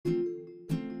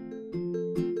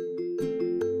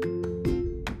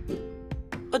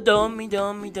dum me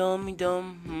dum me dum me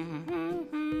dum.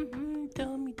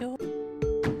 Dum me dum.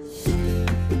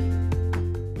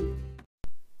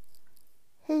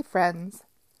 Hey friends,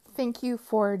 thank you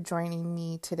for joining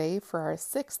me today for our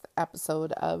 6th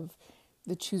episode of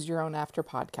the Choose Your Own After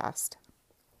podcast.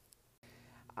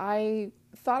 I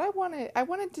thought I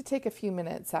wanted to take a few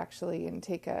minutes actually and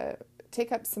take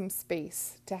up some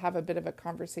space to have a bit of a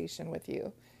conversation with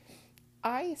you.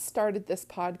 I started this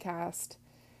podcast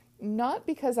not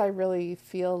because I really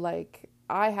feel like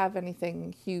I have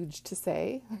anything huge to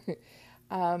say,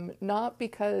 not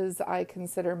because I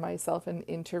consider myself an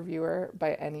interviewer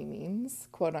by any means,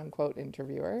 quote unquote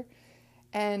interviewer,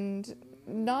 and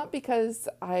not because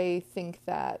I think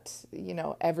that,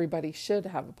 everybody should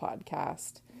have a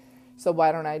podcast. So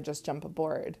why don't I just jump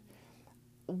aboard?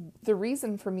 The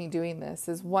reason for me doing this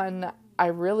is, one, I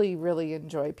really, really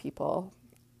enjoy people.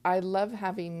 I love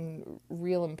having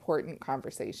real important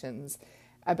conversations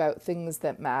about things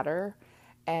that matter.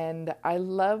 And I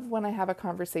love when I have a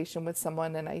conversation with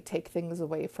someone and I take things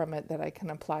away from it that I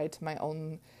can apply to my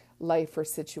own life or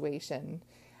situation.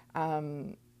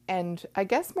 And I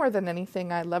guess more than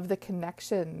anything, I love the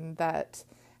connection that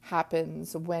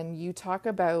happens when you talk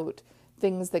about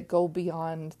things that go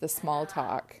beyond the small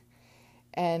talk.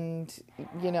 And,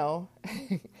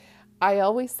 I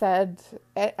always said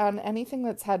on anything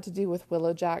that's had to do with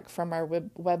Willowjack, from our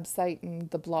website and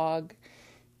the blog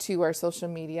to our social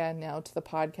media and now to the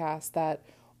podcast, that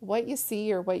what you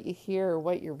see or what you hear or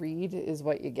what you read is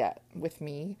what you get with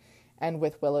me and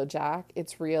with Willowjack.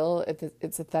 It's real.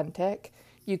 It's authentic.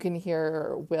 You can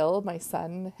hear Will, my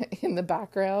son, in the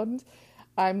background.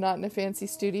 I'm not in a fancy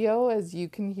studio, as you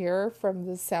can hear from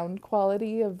the sound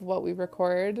quality of what we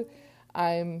record.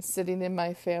 I'm sitting in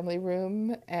my family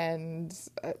room, and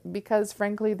because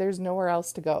frankly, there's nowhere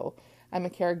else to go. I'm a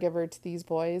caregiver to these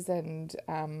boys, and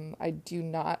I do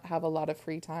not have a lot of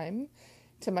free time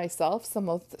to myself. So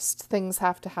most things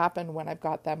have to happen when I've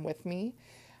got them with me.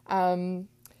 The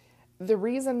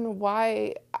reason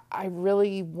why I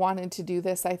really wanted to do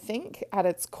this, I think at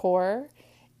its core,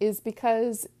 is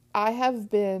because I have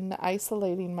been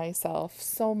isolating myself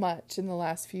so much in the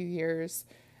last few years,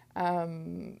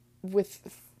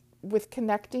 with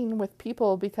connecting with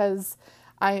people, because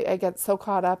I get so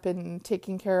caught up in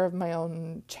taking care of my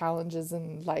own challenges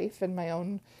in life and my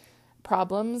own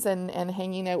problems and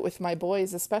hanging out with my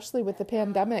boys, especially with the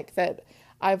pandemic, that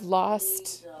I've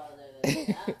lost.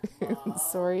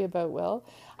 Sorry about Will.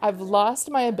 I've lost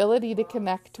my ability to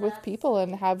connect with people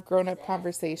and have grown-up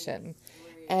conversation.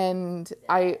 And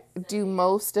I do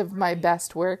most of my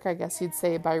best work, I guess you'd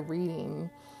say, by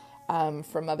reading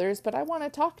from others, but I want to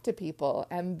talk to people.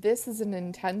 And this is an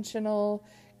intentional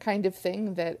kind of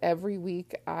thing that every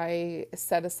week I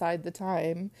set aside the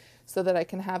time so that I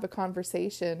can have a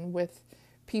conversation with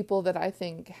people that I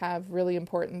think have really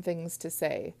important things to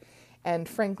say. And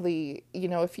frankly,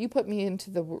 if you put me into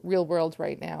the real world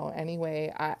right now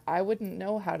anyway, I wouldn't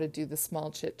know how to do the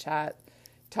small chit chat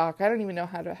talk. I don't even know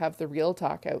how to have the real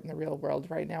talk out in the real world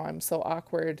right now. I'm so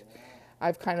awkward.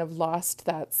 I've kind of lost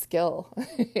that skill.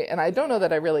 And I don't know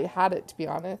that I really had it, to be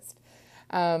honest.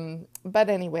 But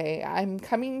anyway, I'm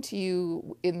coming to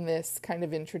you in this kind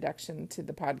of introduction to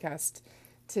the podcast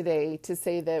today to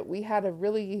say that we had a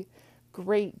really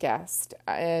great guest,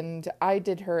 and I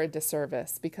did her a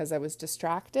disservice because I was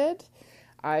distracted.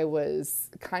 I was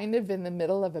kind of in the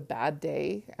middle of a bad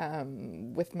day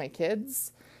with my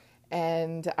kids,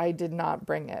 and I did not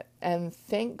bring it. And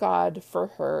thank God for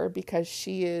her, because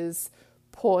she is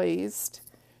poised.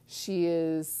 She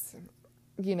is,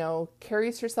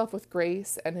 carries herself with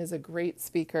grace and is a great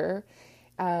speaker.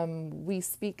 We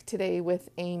speak today with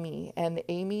Amy, and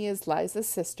Amy is Liza's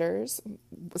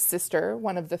sister,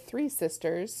 one of the 3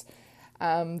 sisters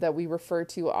that we refer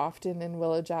to often in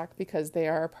Willowjack, because they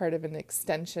are a part of an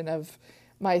extension of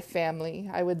my family,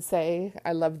 I would say.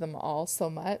 I love them all so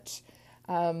much.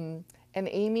 And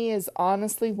Amy is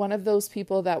honestly one of those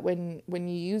people that when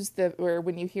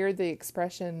you hear the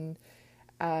expression,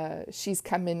 she's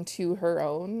come into her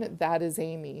own, that is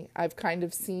Amy. I've kind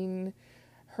of seen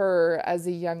her as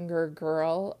a younger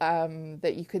girl,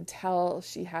 that you could tell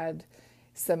she had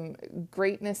some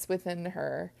greatness within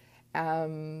her,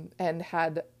 and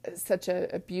had such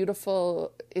a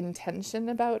beautiful intention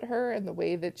about her, and the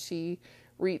way that she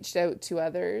reached out to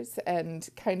others and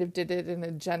kind of did it in a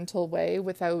gentle way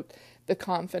without the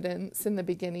confidence in the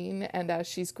beginning. And as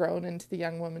she's grown into the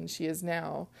young woman she is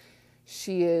now,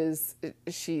 she's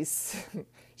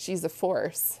a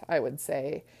force, I would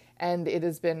say. And it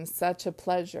has been such a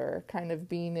pleasure kind of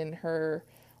being in her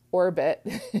orbit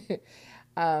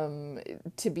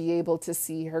to be able to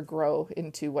see her grow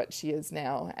into what she is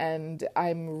now. And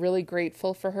I'm really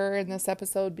grateful for her in this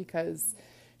episode because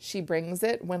she brings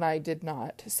it when I did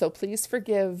not. So please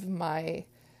forgive my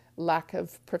lack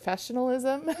of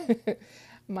professionalism,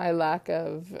 my lack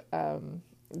of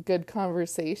good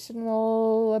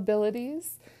conversational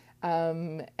abilities.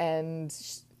 And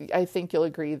I think you'll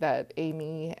agree that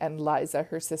Amy and Liza,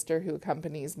 her sister who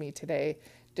accompanies me today,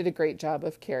 did a great job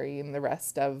of carrying the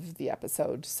rest of the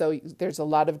episode. So there's a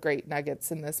lot of great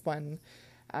nuggets in this one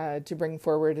to bring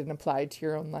forward and apply to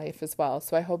your own life as well.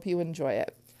 So I hope you enjoy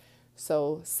it.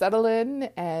 So settle in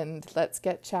and let's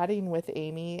get chatting with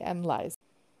Amy and Liza.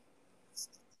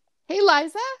 Hey,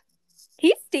 Liza.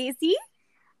 Hey, Stacey.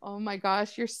 Oh my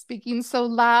gosh, you're speaking so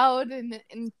loud and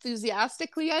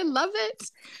enthusiastically. I love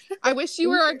it. I wish you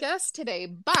were our guest today,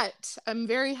 but I'm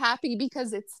very happy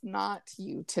because it's not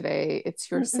you today.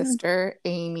 It's your sister,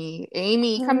 Amy.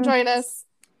 Amy, come join us.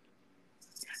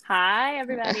 Hi,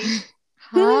 everybody.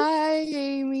 Hi,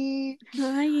 Amy.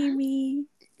 Hi, Amy.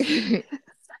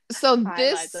 So Hi,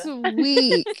 this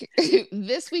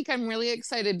Liza. week I'm really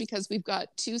excited because we've got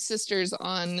two sisters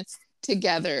on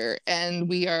together, and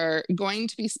we are going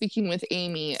to be speaking with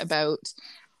Amy about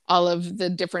all of the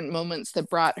different moments that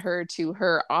brought her to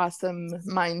her awesome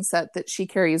mindset that she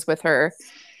carries with her.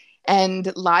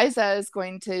 And Liza is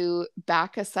going to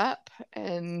back us up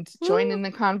and join in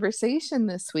the conversation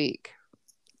this week.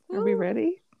 Are we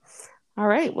ready? All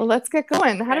right, well, let's get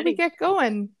going. How do we get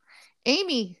going?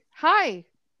 Amy, hi.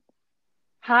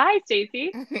 Hi,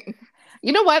 Stacey.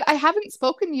 You know what? I haven't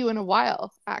spoken to you in a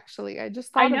while, actually. I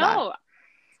just thought I know. of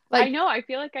that. I know. I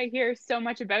feel like I hear so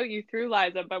much about you through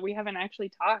Liza, but we haven't actually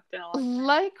talked in a long time.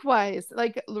 Likewise.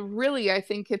 Really, I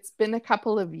think it's been a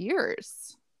couple of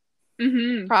years.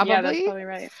 Mm-hmm. Probably. Yeah, that's probably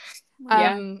right.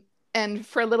 Yeah. And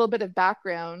for a little bit of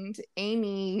background,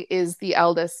 Amy is the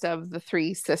eldest of the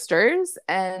three sisters.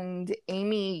 And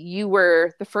Amy, you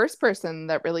were the first person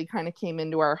that really kind of came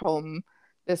into our home,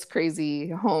 this crazy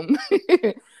home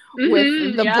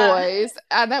with the boys.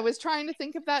 And I was trying to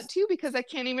think of that too, because I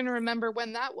can't even remember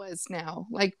when that was now.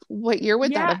 Like, what year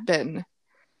would that have been?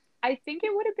 I think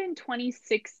it would have been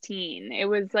 2016. It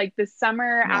was like the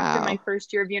summer after my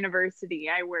first year of university.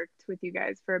 I worked with you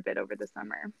guys for a bit over the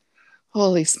summer.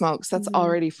 Holy smokes, that's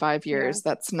already 5 years.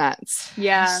 Yeah. That's nuts.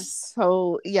 Yeah.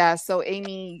 So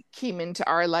Amy came into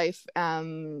our life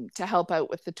to help out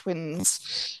with the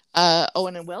twins,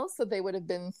 Owen and Will. So they would have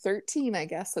been 13, I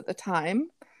guess, at the time.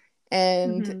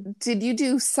 And did you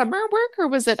do summer work or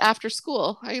was it after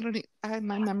school? My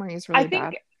memory is really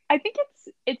bad. I think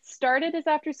it started as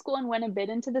after school and went a bit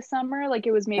into the summer. Like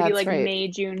it was maybe May,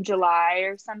 June, July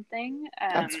or something.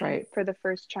 That's right. For the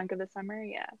first chunk of the summer.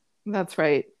 Yeah. That's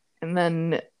right. And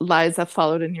then Liza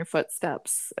followed in your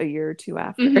footsteps a year or two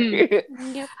after. Yep.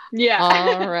 Yeah.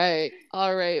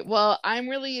 All right. Well, I'm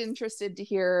really interested to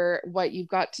hear what you've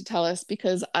got to tell us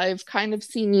because I've kind of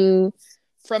seen you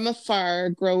from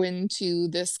afar grow into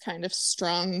this kind of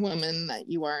strong woman that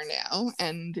you are now.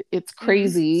 And it's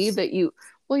crazy that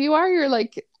you're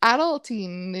like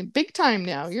adulting big time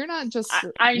now. You're not just,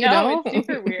 I know. It's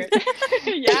super weird.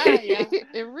 Yeah.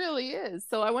 It really is.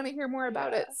 So I want to hear more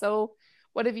about it. So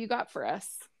what have you got for us?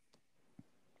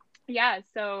 Yeah,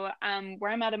 so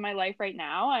where I'm at in my life right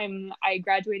now, I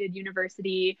graduated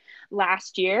university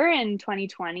last year in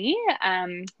 2020,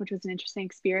 which was an interesting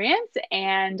experience,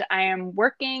 and I am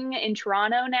working in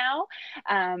Toronto now.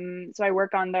 So I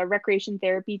work on the recreation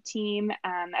therapy team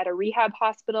at a rehab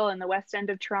hospital in the West End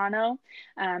of Toronto,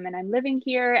 and I'm living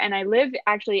here, and I live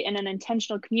actually in an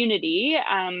intentional community,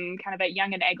 kind of at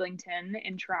Yonge and Eglinton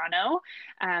in Toronto.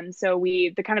 So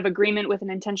the kind of agreement with an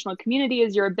intentional community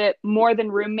is you're a bit more than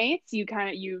roommates.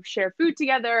 You share food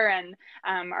together and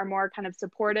are more kind of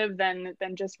supportive than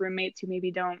just roommates who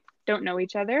maybe don't know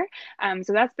each other.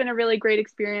 So that's been a really great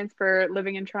experience for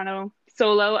living in Toronto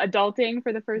solo adulting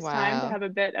for the first time. To have a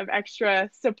bit of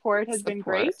extra support has been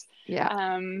great.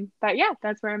 Yeah. But yeah,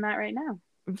 that's where I'm at right now.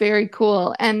 Very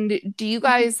cool. And do you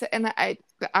guys, and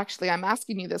I'm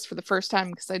asking you this for the first time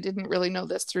because I didn't really know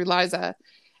this through Liza.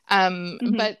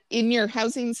 But in your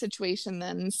housing situation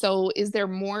then, so is there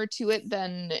more to it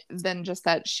than just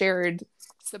that shared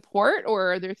support,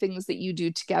 or are there things that you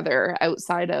do together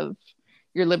outside of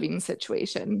your living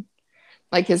situation?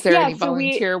 Like, is there any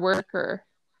volunteer work or?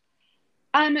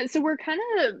 So we're kind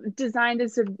of designed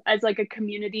as like a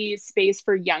community space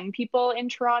for young people in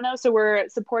Toronto. So we're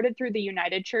supported through the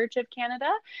United Church of Canada.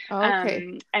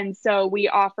 Okay. And so we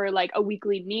offer like a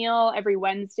weekly meal every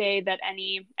Wednesday that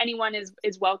anyone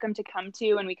is welcome to come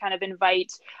to. And we kind of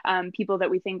invite people that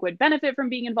we think would benefit from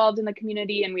being involved in the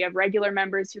community. And we have regular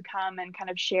members who come and kind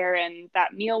of share in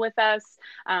that meal with us.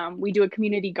 We do a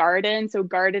community garden. So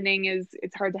gardening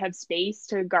it's hard to have space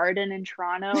to garden in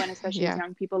Toronto, and especially as Yeah.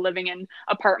 young people living in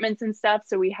apartments and stuff.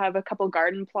 So we have a couple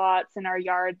garden plots in our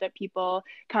yard that people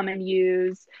come and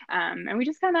use. And we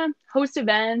just kind of host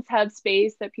events, have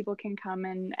space that people can come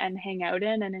and hang out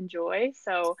in and enjoy.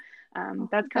 So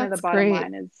that's kind of the That's bottom great.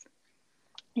 line is,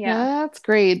 yeah. That's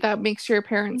great. That makes your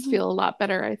parents Mhm. feel a lot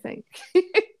better, I think.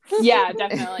 Yeah,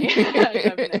 definitely.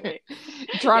 Definitely.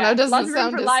 Toronto Yeah. Lots doesn't of room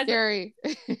sound for as Liza. scary.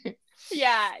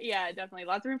 Yeah, definitely.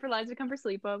 Lots of room for Liza to come for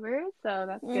sleepovers. So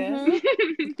that's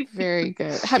Mm-hmm. good. Very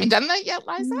good. Have you done that yet,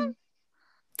 Liza?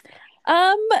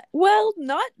 Well,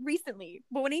 not recently,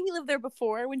 but when Amy lived there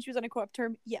before, when she was on a co-op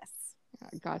term, yes.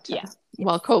 Gotcha. Yeah.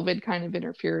 Well, COVID kind of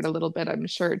interfered a little bit, I'm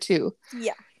sure, too,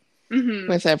 Yeah. Mhm.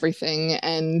 with everything.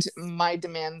 And my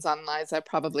demands on Liza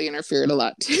probably interfered a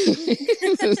lot, too.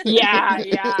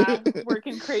 Yeah.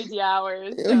 Working crazy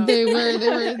hours. So. They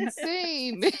were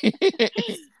insane.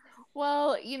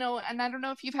 Well, and I don't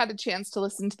know if you've had a chance to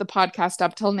listen to the podcast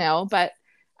up till now, but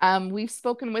we've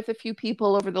spoken with a few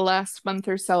people over the last month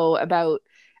or so about,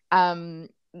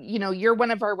 you're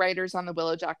one of our writers on the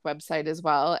Willowjack website as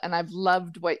well. And I've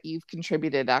loved what you've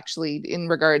contributed actually in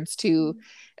regards to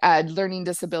learning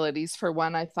disabilities. For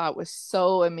one, I thought was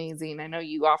so amazing. I know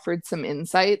you offered some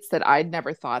insights that I'd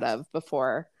never thought of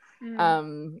before.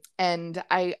 And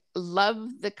I love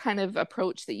the kind of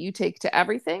approach that you take to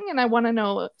everything. And I want to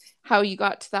know how you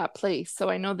got to that place. So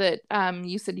I know that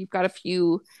you said you've got a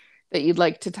few that you'd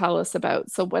like to tell us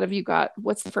about. So what have you got?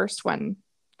 What's the first one?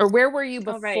 Or where were you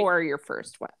before your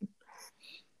first one?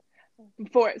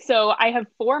 So I have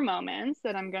 4 moments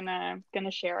that I'm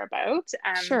gonna share about.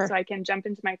 Sure. So I can jump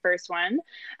into my first one.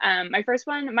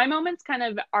 My moments kind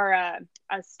of are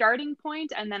a starting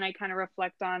point, and then I kind of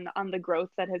reflect on the growth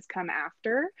that has come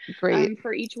after. Great.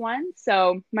 For each one.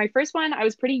 So my first one, I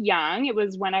was pretty young. It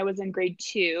was when I was in grade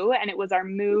 2, and it was our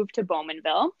move to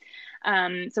Bowmanville.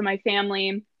 So my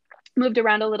family moved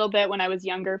around a little bit when I was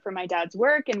younger for my dad's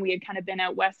work, and we had kind of been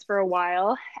out west for a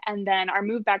while. And then our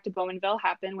move back to Bowmanville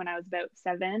happened when I was about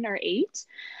 7 or 8.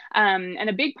 And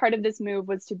a big part of this move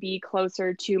was to be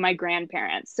closer to my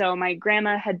grandparents. So my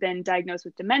grandma had been diagnosed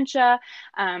with dementia,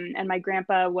 and my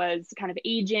grandpa was kind of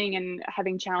aging and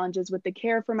having challenges with the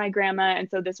care for my grandma. And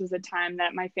so this was a time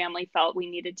that my family felt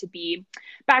we needed to be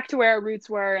back to where our roots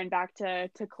were and back to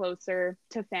closer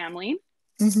to family.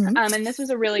 Mm-hmm. And this was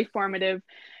a really formative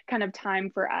kind of time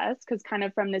for us, because kind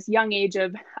of from this young age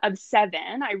of 7,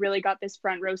 I really got this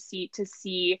front row seat to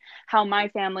see how my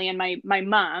family and my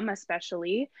mom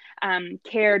especially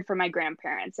cared for my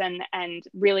grandparents, and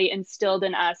really instilled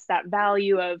in us that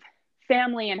value of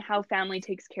family and how family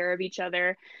takes care of each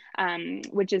other,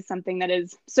 which is something that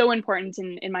is so important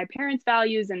in my parents'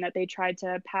 values and that they tried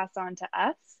to pass on to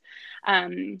us.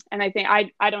 And I think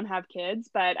I don't have kids,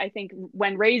 but I think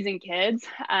when raising kids,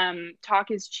 talk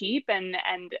is cheap, and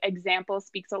example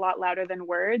speaks a lot louder than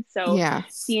words. So Yeah.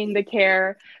 seeing the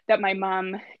care that my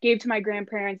mom gave to my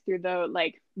grandparents through the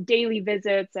like daily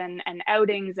visits and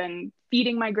outings, and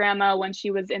feeding my grandma when she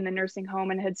was in the nursing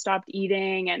home and had stopped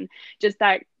eating, and just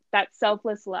that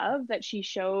selfless love that she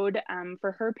showed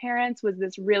for her parents was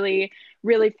this really,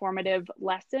 really formative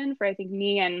lesson for, I think,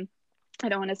 me. And I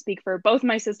don't want to speak for both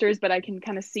my sisters, but I can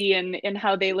kind of see in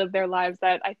how they live their lives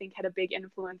that I think had a big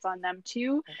influence on them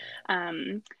too,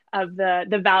 of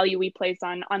the value we place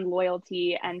on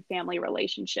loyalty and family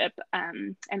relationship,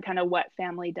 and kind of what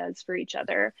family does for each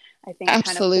other. I think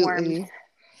Absolutely. kind of formed.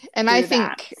 And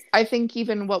I think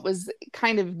even what was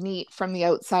kind of neat from the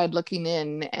outside looking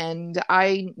in, and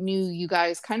I knew you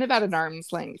guys kind of at an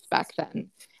arm's length back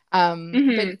then.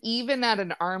 But even at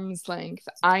an arm's length,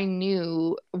 I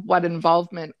knew what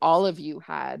involvement all of you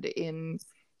had in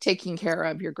taking care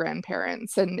of your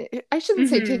grandparents. And I shouldn't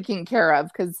say taking care of,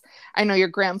 because I know your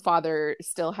grandfather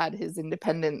still had his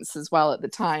independence as well at the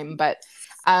time. But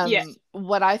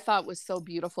what I thought was so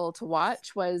beautiful to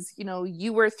watch was,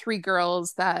 you were 3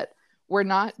 girls that were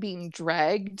not being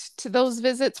dragged to those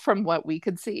visits from what we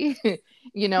could see.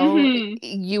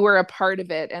 You were a part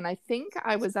of it. And I think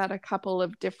I was at a couple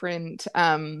of different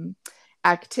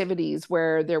activities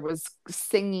where there was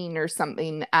singing or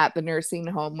something at the nursing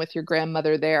home with your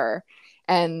grandmother there.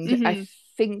 And I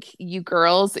think you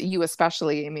girls, you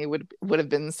especially, Amy, would have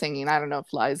been singing. I don't know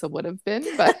if Liza would have been,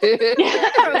 but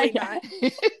Probably not.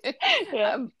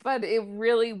 Yeah. But it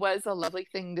really was a lovely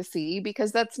thing to see,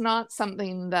 because that's not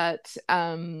something that,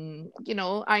 you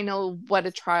know, I know what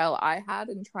a trial I had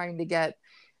in trying to get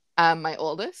my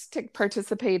oldest to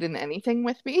participate in anything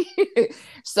with me.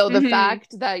 So the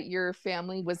fact that your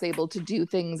family was able to do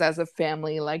things as a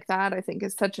family like that, I think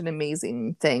is such an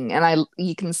amazing thing. And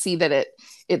you can see that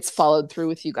it's followed through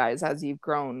with you guys as you've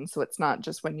grown. So it's not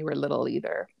just when you were little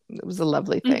either. It was a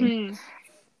lovely thing.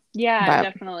 Yeah, But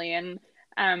definitely. And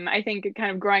I think kind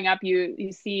of growing up,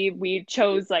 you see we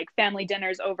chose like family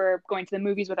dinners over going to the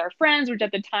movies with our friends, which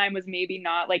at the time was maybe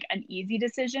not like an easy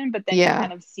decision, but then you yeah,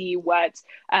 kind of see what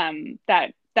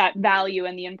that value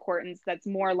and the importance that's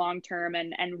more long term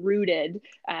and rooted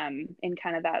in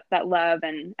kind of that love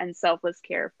and selfless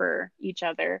care for each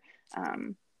other.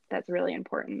 That's really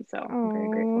important. So I'm very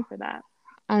grateful oh, for that.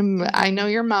 I know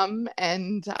your mom,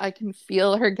 and I can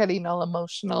feel her getting all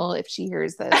emotional if she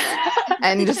hears this,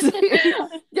 and just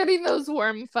getting those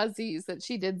warm fuzzies that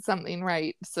she did something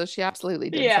right. So she absolutely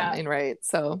did Yeah. something right.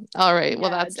 So, all right.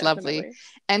 Well, Yeah, that's lovely. definitely.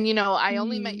 And, you know, I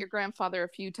only met your grandfather a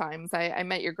few times. I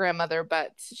met your grandmother,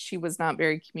 but she was not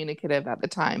very communicative at the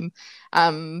time.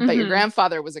 But your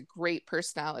grandfather was a great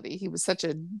personality. He was such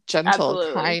a gentle,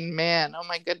 Absolutely. kind man. Oh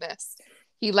my goodness.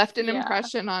 He left an Yeah.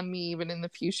 impression on me even in the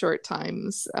few short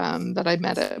times that I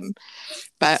met him.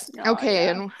 But Oh, okay,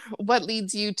 yeah. and what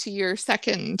leads you to your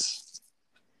second?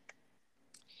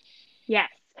 Yes.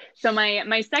 So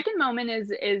my second moment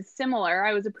is similar.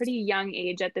 I was a pretty young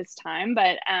age at this time,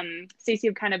 but Stacey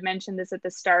have kind of mentioned this at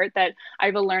the start, that I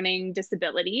have a learning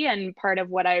disability, and part of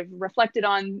what I've reflected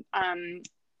on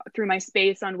through my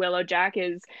space on Willow Jack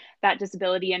is that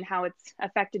disability and how it's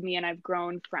affected me, and I've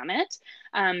grown from it.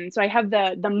 So I have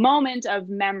the moment of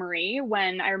memory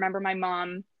when I remember my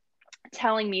mom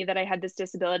telling me that I had this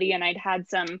disability, and I'd had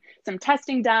some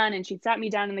testing done, and she'd sat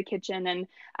me down in the kitchen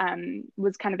and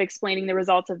was kind of explaining the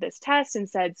results of this test, and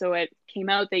said, so it came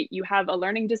out that you have a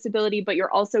learning disability, but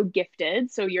you're also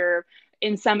gifted. So you're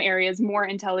in some areas more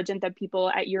intelligent than people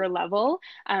at your level,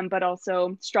 but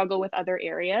also struggle with other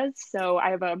areas. So I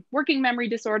have a working memory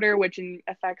disorder, which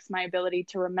affects my ability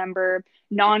to remember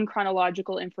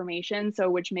non-chronological information. So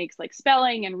which makes like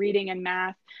spelling and reading and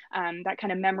math, that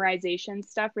kind of memorization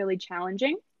stuff really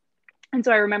challenging. And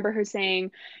so I remember her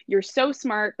saying, you're so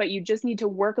smart, but you just need to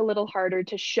work a little harder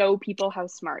to show people how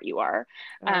smart you are.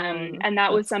 And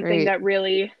that was something that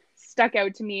really stuck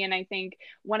out to me. And I think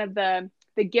one of the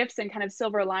gifts and kind of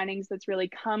silver linings that's really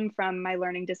come from my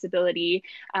learning disability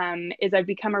is I've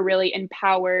become a really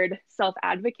empowered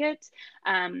self-advocate.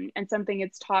 And something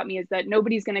it's taught me is that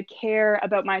nobody's going to care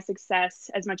about my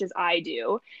success as much as I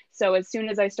do. So as soon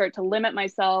as I start to limit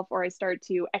myself, or I start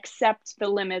to accept the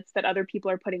limits that other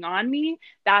people are putting on me,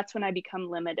 that's when I become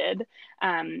limited.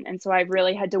 And so I've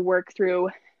really had to work through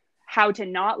how to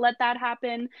not let that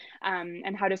happen,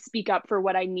 and how to speak up for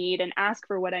what I need and ask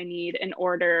for what I need in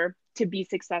order to be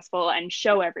successful and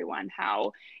show everyone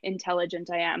how intelligent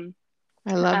I am.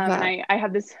 I love that. And I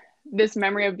have this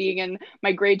memory of being in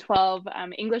my grade 12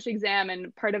 English exam,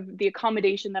 and part of the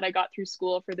accommodation that I got through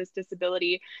school for this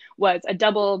disability was a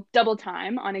double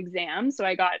time on exams. So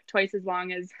I got twice as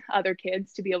long as other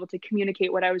kids to be able to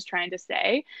communicate what I was trying to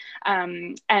say.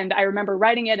 And I remember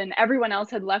writing it, and everyone else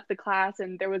had left the class,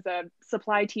 and there was a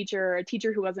supply teacher, or a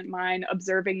teacher who wasn't mine,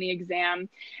 observing the exam.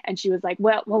 And she was like,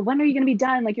 well, when are you going to be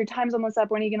done? Like, your time's almost up.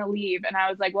 When are you going to leave? And I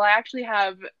was like, well, I actually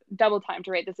have double time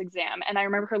to write this exam. And I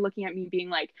remember her looking at me being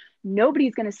like,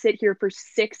 nobody's going to sit here for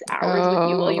 6 hours with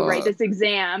you while you write this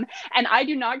exam. And I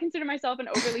do not consider myself an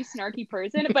overly snarky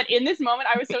person, but in this moment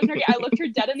I was so snarky. I looked her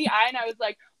dead in the eye and I was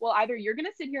like, well, either you're going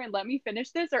to sit here and let me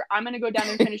finish this, or I'm going to go down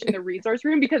and finish in the resource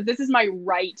room, because this is my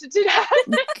right to do that.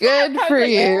 Good for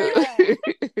you.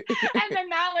 And then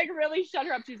that like really shut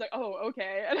her up. She's like, oh,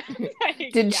 okay.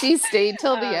 Like, did she stay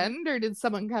till the end, or did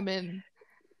someone come in?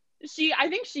 I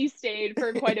think she stayed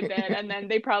for quite a bit, and then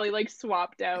they probably like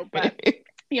swapped out, but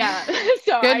yeah.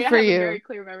 So Good I for have you. a very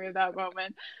clear memory of that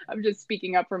moment of just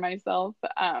speaking up for myself.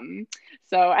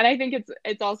 So, and I think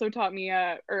it's also taught me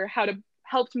or how to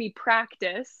helped me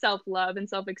practice self-love and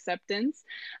self-acceptance.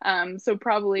 So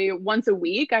probably once a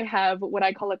week, I have what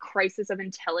I call a crisis of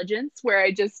intelligence, where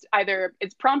I just either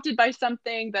it's prompted by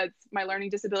something that's my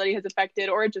learning disability has affected,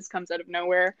 or it just comes out of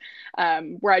nowhere,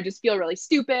 where I just feel really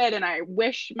stupid and I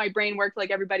wish my brain worked like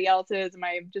everybody else's, and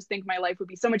I just think my life would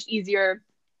be so much easier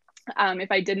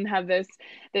if I didn't have this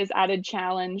added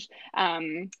challenge.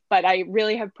 But I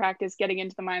really have practiced getting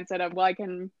into the mindset of, well, I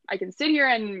can sit here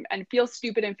and feel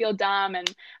stupid and feel dumb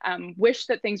and wish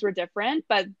that things were different,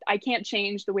 but I can't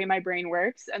change the way my brain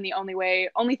works. And the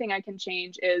only thing I can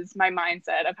change is my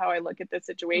mindset of how I look at this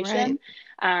situation.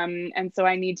 Right. And so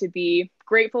I need to be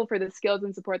grateful for the skills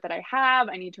and support that I have.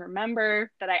 I need to remember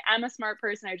that I am a smart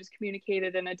person. I just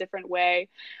communicated in a different way.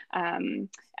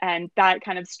 And that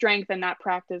kind of strength and that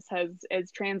practice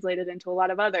is translated into a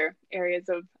lot of other areas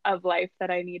of life that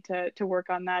I need to work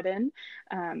on that in.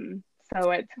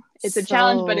 So it's a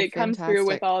challenge, but So it comes through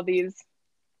with fantastic. all these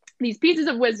pieces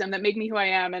of wisdom that make me who I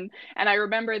am. And I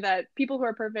remember that people who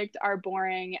are perfect are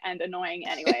boring and annoying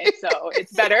anyway. So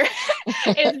it's better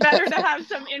it's better to have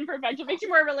some imperfection. It makes you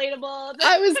more relatable.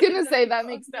 I was gonna say that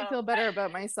people, makes me so. feel better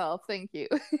about myself. Thank you.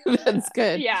 That's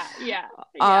good. Yeah.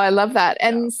 Oh, I love that. So.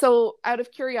 And so out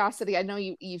of curiosity, I know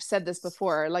you've said this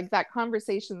before, like that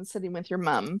conversation sitting with your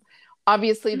mom,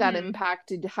 obviously that Mm-hmm.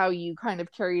 impacted how you kind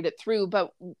of carried it through.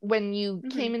 But when you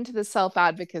Mm-hmm. came into the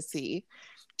self-advocacy,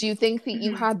 do you think that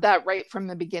you Mm-hmm. had that right from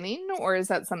the beginning, or is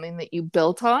that something that you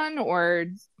built on, or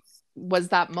was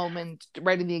that moment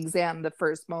writing the exam the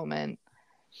first moment?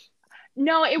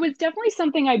 No, it was definitely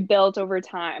something I built over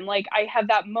time. Like I have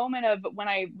that moment of when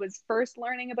I was first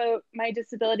learning about my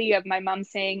disability, of my mom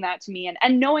saying that to me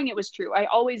and knowing it was true. I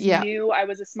always Yeah, knew I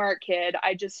was a smart kid.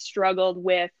 I just struggled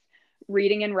with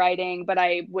reading and writing, but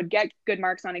I would get good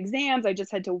marks on exams. I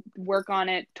just had to work on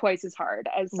it twice as hard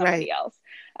as somebody right. else.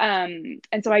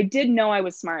 And so I did know I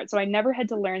was smart. So I never had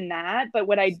to learn that. But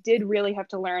what I did really have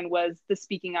to learn was the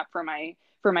speaking up for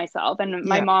myself. And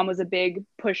my Yeah, mom was a big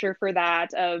pusher for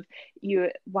that, of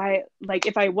why, like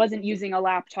if I wasn't using a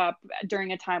laptop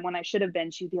during a time when I should have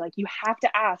been, she'd be like, you have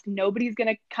to ask. Nobody's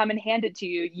going to come and hand it to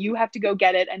you. You have to go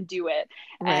get it and do it.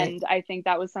 right. And I think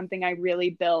that was something I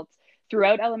really built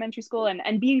throughout elementary school,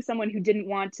 and being someone who I didn't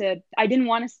want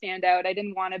to stand out. I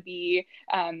didn't want to be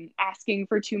asking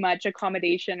for too much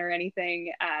accommodation or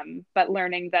anything, but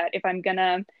learning that if I'm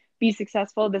gonna be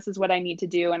successful, this is what I need to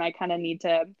do, and I kind of need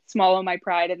to swallow my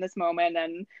pride in this moment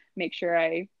and make sure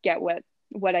I get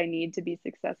what I need to be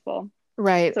successful.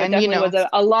 Right. So it And definitely was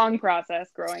a long process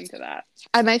growing to that.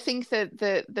 and I think that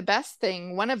the best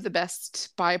thing, one of the best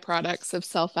byproducts of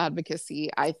self-advocacy,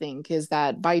 I think, is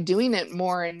that by doing it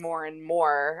more and more and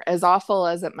more, as awful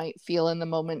as it might feel in the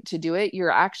moment to do it, you're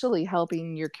actually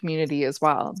helping your community as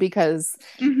well, because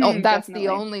that's the Definitely.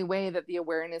 only way that the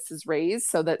awareness is raised,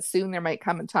 so that soon there might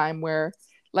come a time where,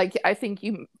 like I think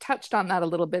you touched on that a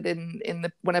little bit in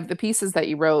the one of the pieces that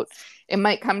you wrote, it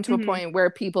might come to a Hmm. point where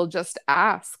people just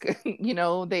ask,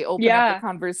 they open up a Yeah.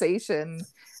 conversation,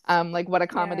 like what Yeah.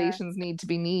 accommodations need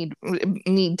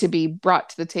to be brought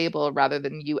to the table rather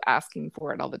than you asking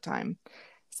for it all the time.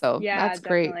 So Yeah, that's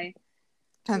great. definitely.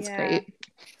 That's Yeah. great.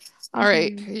 All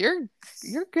right, Hmm.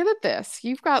 you're good at this.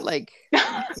 You've got like,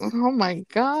 oh my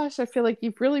gosh, I feel like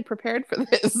you've really prepared for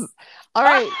this. All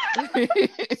right.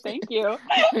 Thank you.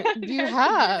 You There's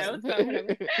some new have. notes, so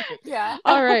I'm yeah.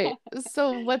 All right.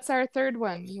 So what's our third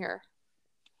one here?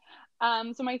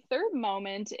 So my third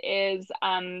moment is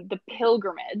the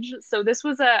pilgrimage. So this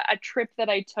was a trip that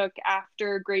I took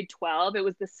after grade 12. It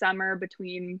was the summer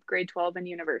between grade 12 and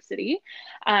university.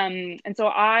 And so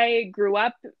I grew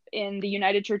up in the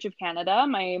United Church of Canada.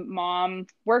 My mom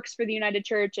works for the United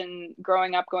Church, and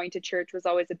growing up going to church was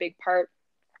always a big part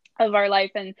of our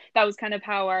life, and that was kind of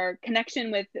how our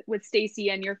connection with Stacy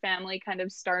and your family kind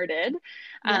of started.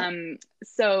 Yeah.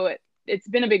 So it's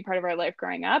been a big part of our life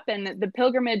growing up, and the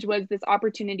pilgrimage was this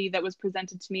opportunity that was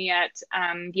presented to me at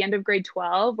the end of grade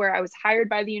 12, where I was hired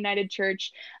by the United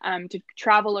Church to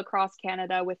travel across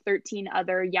Canada with 13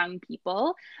 other young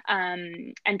people,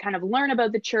 and kind of learn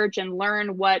about the church and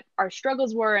learn what our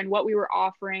struggles were and what we were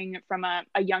offering from a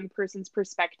young person's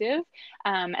perspective,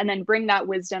 and then bring that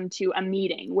wisdom to a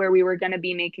meeting where we were going to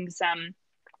be making some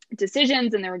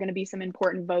decisions, and there were going to be some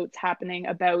important votes happening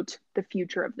about the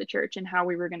future of the church and how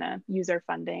we were going to use our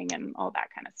funding and all that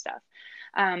kind of stuff.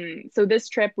 So this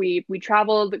trip, we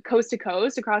traveled coast to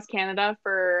coast across Canada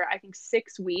for I think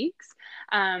 6 weeks,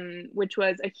 which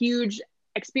was a huge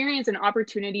experience and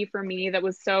opportunity for me that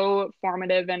was so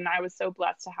formative, and I was so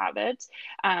blessed to have it.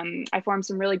 I formed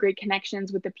some really great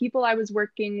connections with the people I was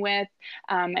working with,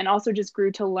 and also just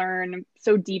grew to learn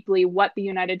so deeply what the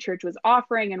United Church was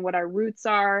offering and what our roots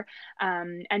are,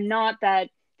 and not that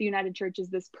the United Church is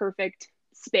this perfect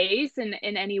space in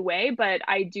any way, but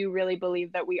I do really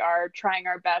believe that we are trying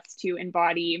our best to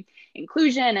embody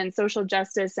inclusion and social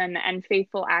justice and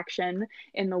faithful action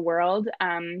in the world,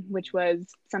 which was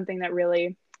something that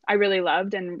I really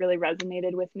loved and really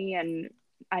resonated with me, and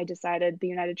I decided the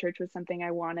United Church was something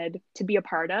I wanted to be a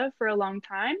part of for a long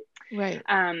time. Right.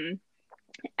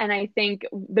 And I think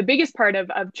the biggest part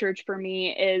of church for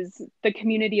me is the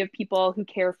community of people who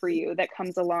care for you that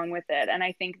comes along with it. And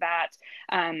I think that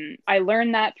I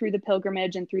learned that through the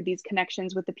pilgrimage and through these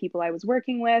connections with the people I was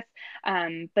working with.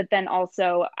 But then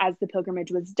also, as the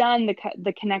pilgrimage was done,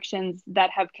 the connections that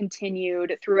have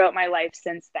continued throughout my life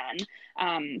since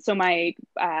then. So my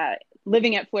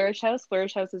living at Flourish House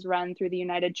is run through the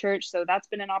United Church. So that's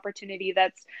been an opportunity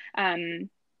that's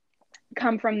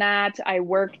come from that. I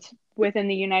worked within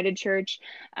the United Church.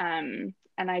 And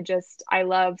I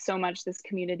love so much this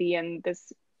community and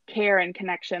this care and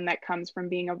connection that comes from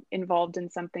being involved in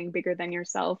something bigger than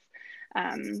yourself.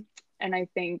 And I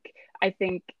think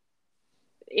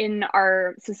in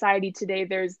our society today,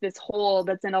 there's this hole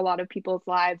that's in a lot of people's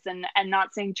lives, and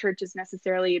not saying church is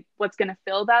necessarily what's going to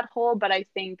fill that hole, but I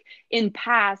think in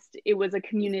past, it was a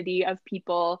community of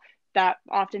people that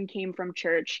often came from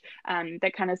church,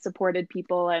 that kind of supported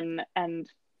people and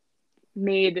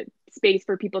made space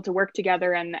for people to work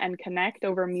together and connect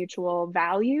over mutual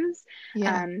values.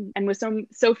 Yeah. And with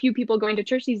so few people going to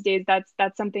church these days,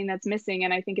 that's something that's missing.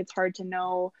 And I think it's hard to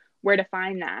know where to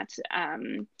find that.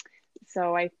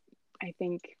 So I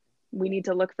think we need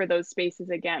to look for those spaces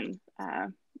again,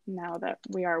 now that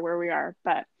we are where we are.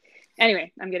 But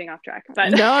anyway, I'm getting off track.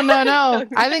 But no.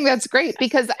 I think that's great,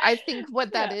 because I think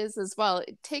what that is as well,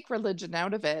 take religion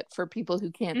out of it for people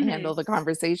who can't handle the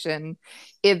conversation.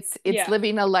 It's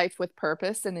living a life with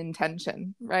purpose and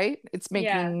intention, right? It's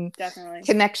making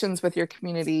connections with your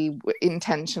community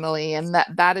intentionally. And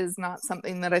that is not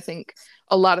something that I think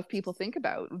a lot of people think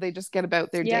about. They just get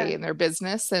about their day and their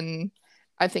business. And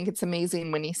I think it's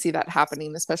amazing when you see that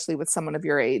happening, especially with someone of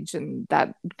your age and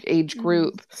that age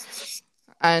group.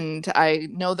 And I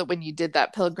know that when you did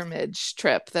that pilgrimage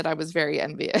trip, that I was very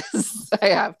envious. I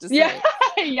have to say,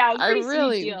 yeah, I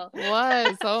really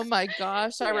was. Oh my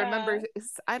gosh, I remember.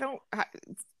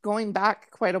 Going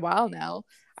back quite a while now.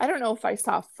 I don't know if I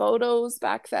saw photos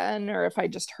back then or if I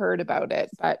just heard about it,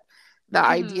 but the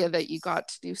idea that you got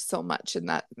to do so much in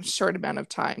that short amount of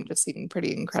time just seemed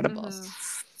pretty incredible.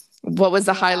 What was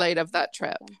the highlight of that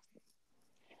trip?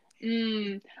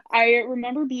 I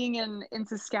remember being in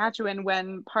Saskatchewan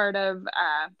when part of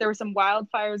there were some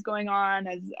wildfires going on,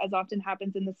 as often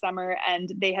happens in the summer,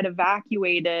 and they had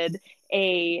evacuated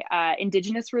a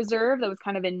Indigenous reserve that was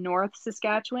kind of in North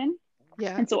Saskatchewan.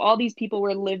 Yeah. And so all these people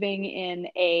were living in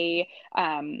a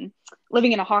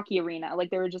hockey arena.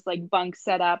 Like, there were just like bunks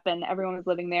set up and everyone was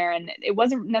living there. And it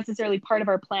wasn't necessarily part of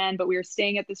our plan, but we were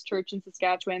staying at this church in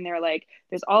Saskatchewan. They're like,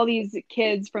 there's all these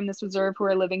kids from this reserve who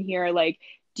are living here. Like,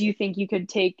 do you think you could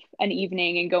take an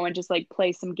evening and go and just like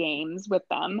play some games with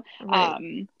them?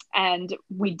 Right. And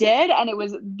we did, and it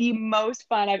was the most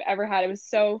fun I've ever had. It was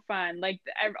so fun. Like,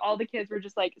 all the kids were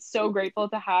just like so grateful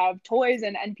to have toys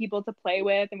and people to play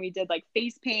with. And we did like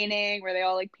face painting where they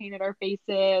all like painted our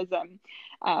faces.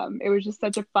 And it was just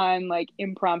such a fun, like,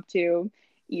 impromptu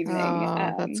evening.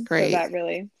 Oh, that's great. So that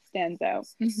really stands out.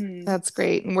 That's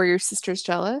great. And were your sisters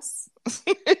jealous of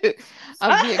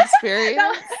the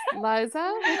experience, Liza?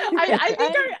 I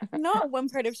think not one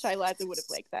part of Shy Liza would have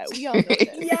liked that. We all know this.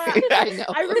 Yeah, I know.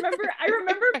 I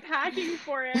remember packing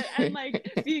for it and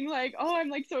like being like, oh, I'm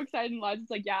like so excited. And Liza's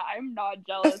like, yeah, I'm not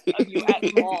jealous of you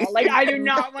at all. Like, I do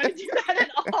not want to do that at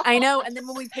all. I know. And then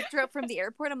when we picked her up from the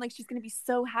airport, I'm like, she's gonna be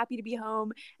so happy to be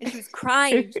home, and she was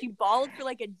crying. She bawled for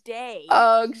like a day.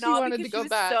 Oh, she wanted to go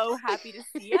back. She was so happy to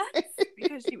see us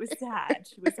because she was sad.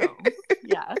 She was home.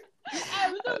 Yeah.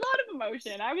 It was a lot of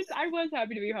emotion. I was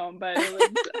happy to be home, but it was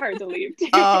hard to leave too.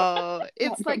 Oh,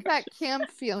 it's like that camp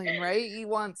feeling, right? You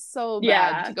want so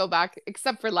bad to go back,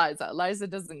 except for Liza. Liza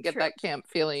doesn't get that camp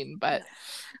feeling, but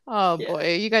oh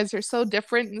boy, you guys are so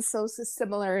different and so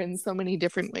similar in so many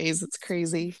different ways. It's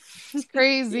crazy. It's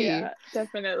crazy. Yeah,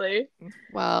 definitely.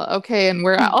 Well, okay, and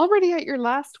we're already at your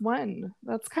last one.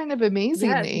 That's kind of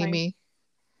amazing, Amy.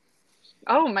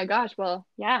 Oh my gosh. Well,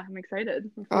 yeah, I'm excited.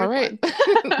 All right.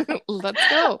 Let's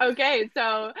go. Okay.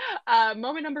 So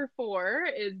moment number 4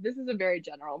 this is a very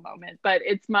general moment, but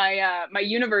it's my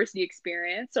university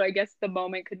experience. So I guess the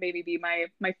moment could maybe be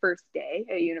my first day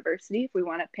at university, if we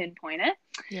want to pinpoint it.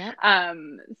 Yeah.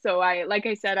 So like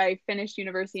I said, I finished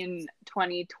university in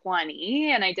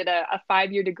 2020, and I did a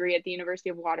 5-year degree at the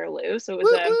University of Waterloo. So it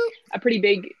was a pretty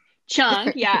big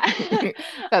chunk. Yeah.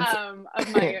 That's of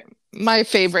my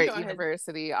favorite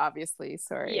university, obviously.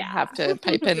 Sorry, I have to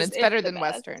pipe in. It's better than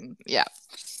best. Western. Yeah.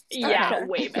 Yeah,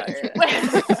 way better.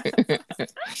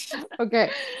 Okay,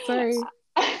 sorry.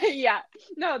 Yeah,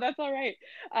 no, that's all right.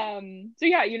 So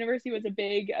yeah, university was a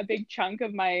big chunk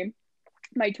of my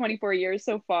my 24 years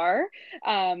so far.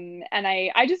 And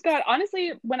I just got,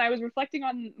 honestly, when I was reflecting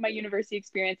on my university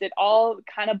experience, it all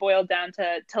kind of boiled down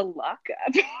to luck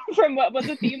from what was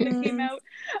a theme that came out.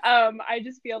 I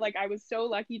just feel like I was so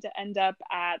lucky to end up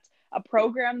at a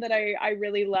program that I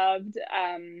really loved.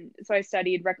 So I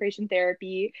studied recreation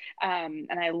therapy, and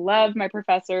I loved my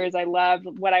professors. I loved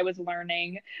what I was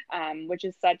learning, which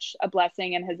is such a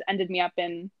blessing and has ended me up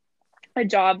in a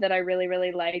job that I really,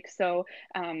 really like. So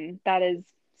that is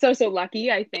so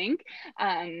lucky, I think.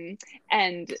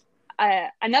 And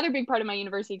another big part of my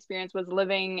university experience was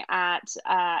living at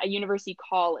a university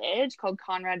college called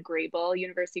Conrad Grebel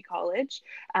University College.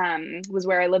 Was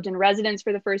where I lived in residence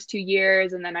for the first 2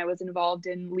 years, and then I was involved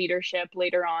in leadership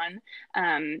later on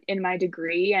in my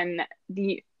degree. And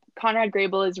the Conrad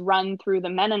Grebel is run through the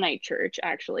Mennonite Church,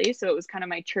 actually. So it was kind of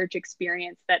my church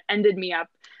experience that ended me up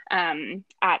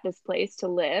at this place to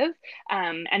live.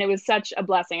 And it was such a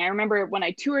blessing. I remember when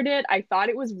I toured it, I thought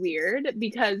it was weird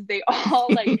because they all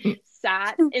like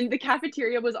sat in the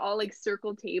cafeteria, was all like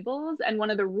circle tables. And one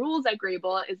of the rules at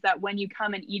Grable is that when you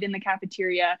come and eat in the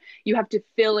cafeteria, you have to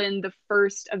fill in the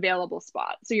first available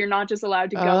spot. So you're not just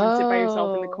allowed to go and sit by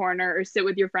yourself in the corner or sit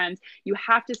with your friends. You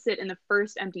have to sit in the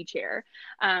first empty chair.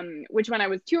 Which when I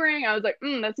was touring, I was like,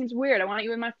 that seems weird. I want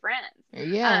you with my friends.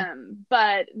 Yeah.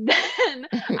 But then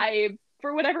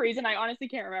for whatever reason, I honestly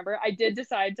can't remember, I did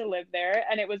decide to live there,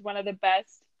 and it was one of the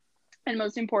best and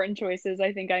most important choices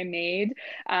I think I made.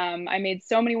 I made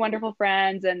so many wonderful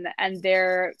friends, and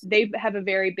they have a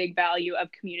very big value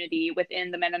of community within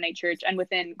the Mennonite Church and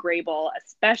within Grable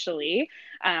especially.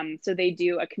 So they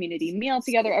do a community meal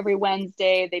together every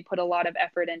Wednesday. They put a lot of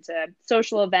effort into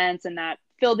social events and that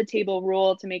fill the table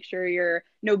rule to make sure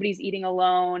nobody's eating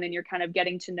alone and you're kind of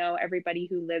getting to know everybody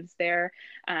who lives there.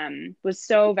 Was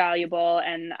so valuable,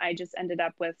 and I just ended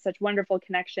up with such wonderful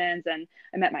connections, and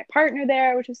I met my partner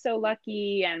there, which was so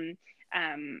lucky. And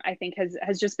I think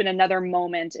has just been another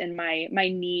moment in my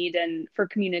need and for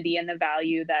community and the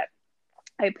value that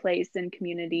I place in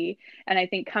community. And I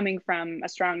think coming from a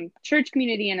strong church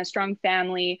community and a strong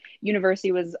family,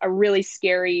 university was a really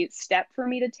scary step for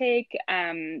me to take.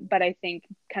 But I think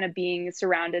kind of being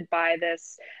surrounded by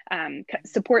this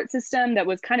support system that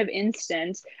was kind of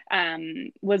instant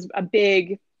was a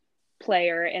big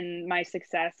player in my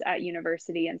success at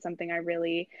university, and something I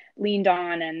really leaned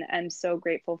on and I'm so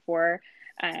grateful for.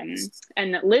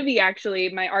 And Livy,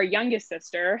 actually, our youngest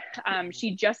sister,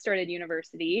 she just started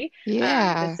university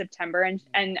this September,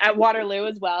 and at Waterloo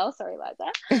as well. Sorry about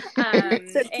that.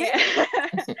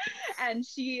 And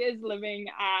she is living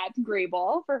at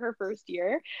Grable for her first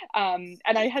year. And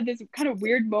I had this kind of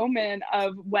weird moment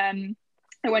of when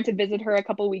I went to visit her a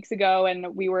couple weeks ago,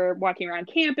 and we were walking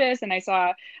around campus, and I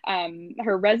saw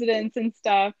her residence and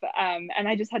stuff. And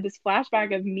I just had this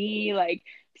flashback of me like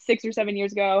 6 or 7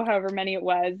 years ago, however many it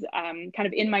was, kind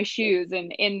of in my shoes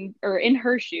and in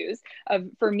her shoes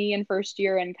for me in first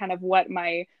year, and kind of what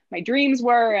my dreams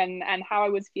were and how I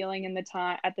was feeling at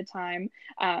the time.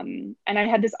 And I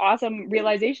had this awesome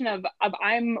realization of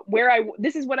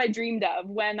this is what I dreamed of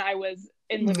when I was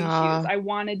in Livy's shoes.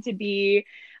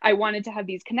 I wanted to have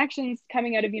these connections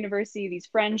coming out of university, these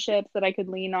friendships that I could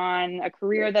lean on, a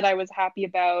career that I was happy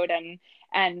about,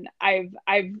 and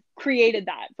I've created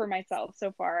that for myself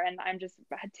so far, and I'm just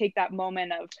take that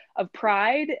moment of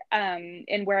pride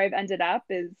in where I've ended up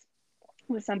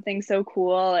was something so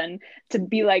cool. And to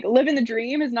be like living the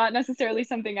dream is not necessarily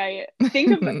something I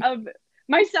think of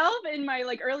myself in my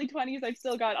like early 20s. I've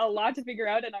still got a lot to figure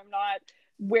out, and I'm not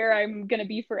where I'm going to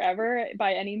be forever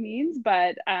by any means,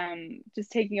 but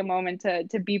just taking a moment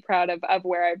to be proud of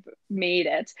where I've made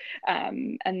it,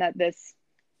 and that this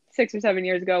 6 or 7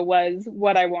 years ago was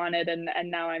what I wanted, and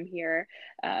now I'm here,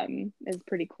 is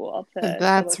pretty cool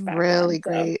That's to look back really on,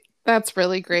 great. That's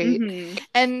really great. Mm-hmm.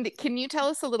 And can you tell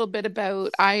us a little bit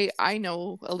about, I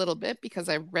know a little bit because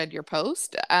I read your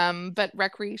post, but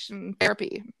recreational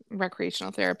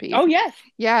therapy. Oh, yes.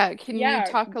 Yeah. Can you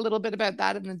talk a little bit about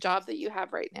that and the job that you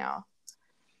have right now?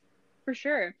 For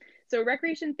sure. So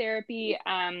recreation therapy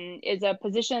is a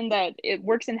position that it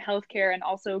works in healthcare and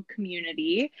also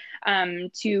community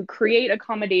to create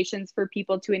accommodations for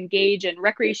people to engage in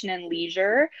recreation and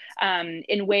leisure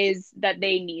in ways that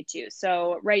they need to.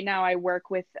 So right now I work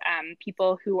with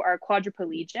people who are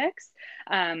quadriplegics,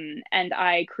 and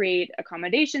I create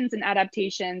accommodations and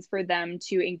adaptations for them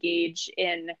to engage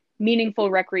in meaningful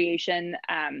recreation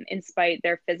in spite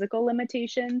their physical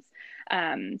limitations.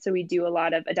 So we do a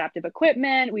lot of adaptive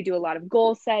equipment, we do a lot of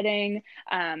goal setting,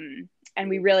 and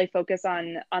we really focus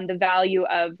on the value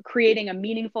of creating a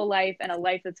meaningful life and a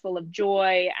life that's full of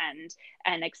joy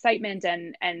and excitement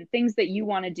and things that you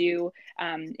want to do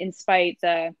in spite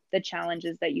the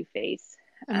challenges that you face.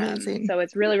 Amazing. So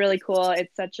it's really, really cool.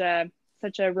 It's such a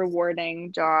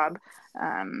rewarding job.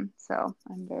 So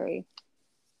I'm very,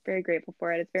 very grateful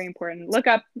for it. It's very important. Look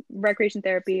up recreation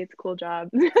therapy. It's a cool job.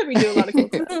 We do a lot of cool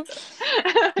stuff.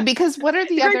 Because what are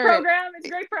the It's a other great program? It's a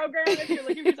great program if you're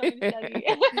looking for something to study.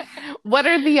 what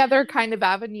are the other kind of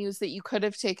avenues that you could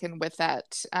have taken with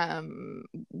that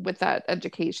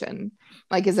education?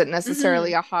 Like, is it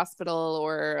necessarily a hospital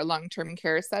or a long-term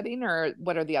care setting, or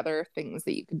what are the other things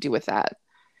that you could do with that?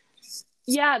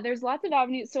 Yeah, there's lots of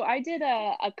avenues. So I did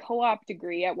a co-op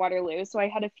degree at Waterloo. So I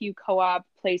had a few co-op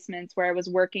placements where I was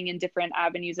working in different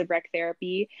avenues of rec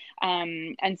therapy.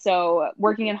 And so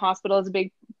working in hospital is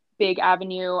a big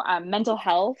avenue. Mental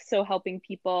health, so helping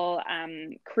people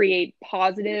create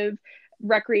positive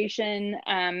recreation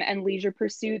and leisure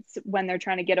pursuits when they're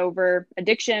trying to get over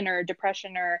addiction or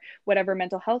depression or whatever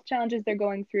mental health challenges they're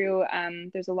going through.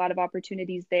 There's a lot of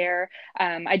opportunities there.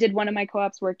 I did one of my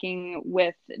co-ops working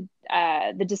with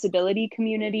the disability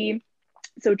community,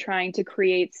 so trying to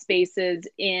create spaces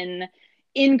in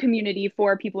community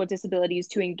for people with disabilities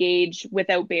to engage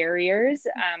without barriers.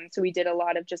 So we did a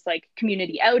lot of just like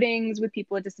community outings with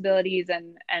people with disabilities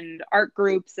and art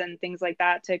groups and things like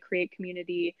that to create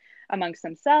community amongst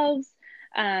themselves.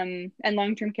 And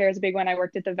long-term care is a big one. I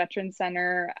worked at the Veterans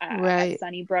Center at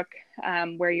Sunnybrook,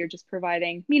 where you're just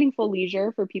providing meaningful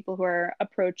leisure for people who are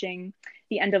approaching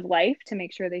the end of life to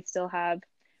make sure they still have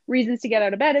reasons to get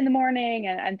out of bed in the morning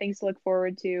and things to look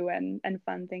forward to and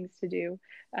fun things to do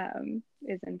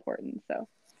is important. So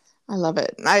I love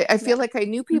it. I feel like I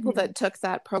knew people that took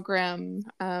that program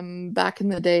back in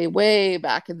the day, way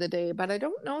back in the day, but I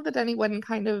don't know that anyone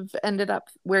kind of ended up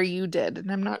where you did, and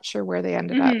I'm not sure where they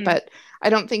ended up, but I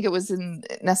don't think it was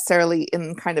necessarily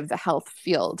in kind of the health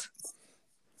field.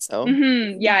 So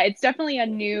yeah, it's definitely a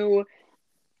new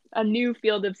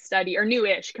field of study, or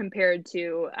newish compared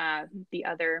to the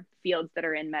other fields that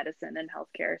are in medicine and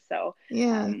healthcare. So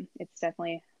yeah, it's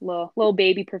definitely a little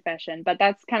baby profession, but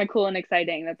that's kind of cool and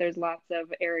exciting that there's lots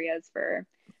of areas for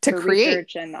create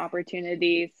research and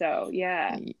opportunity. So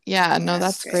yeah, no,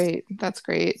 that's great. That's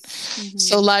great.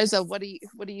 So Liza, what do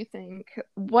you think?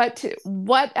 What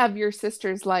of your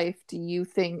sister's life do you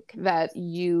think that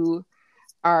you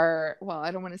are, well, I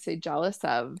don't want to say jealous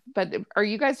of, but are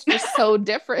you guys just so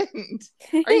different?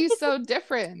 Are you so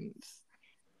different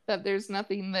that there's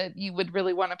nothing that you would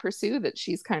really want to pursue that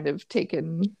she's kind of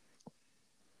taken?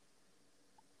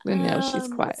 And now she's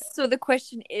quiet. So the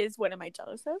question is, what am I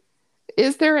jealous of?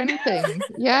 Is there anything?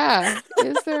 Yeah.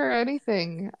 Is there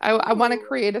anything? I want to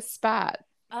create a spat.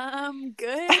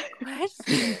 Good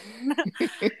question.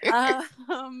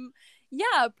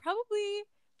 Yeah, probably,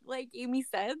 like Amy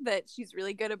said, that she's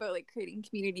really good about like creating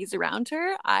communities around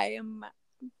her. I am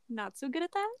not so good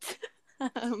at that.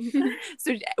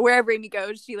 So wherever Amy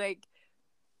goes, she like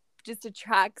just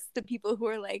attracts the people who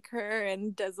are like her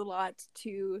and does a lot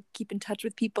to keep in touch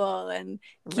with people and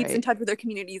keeps in touch with their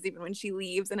communities even when she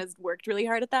leaves, and has worked really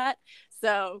hard at that.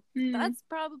 So that's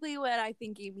probably what I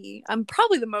think I'm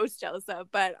probably the most jealous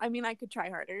of, but I mean, I could try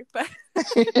harder, but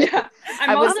yeah.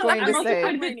 I'm also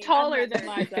quite a bit taller than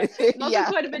Liza. I'm also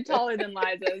quite a bit taller than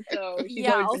Liza, so she's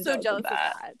also jealous of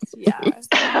that. Yeah.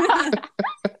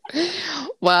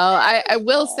 Well, I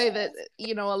will say that,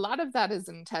 you know, a lot of that is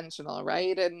intentional,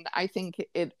 right? And I think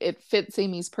it fits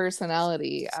Amy's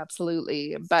personality,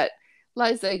 absolutely. But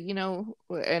Liza, you know,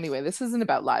 anyway, this isn't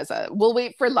about Liza. We'll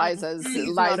wait for Liza's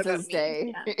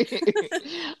day. Yeah.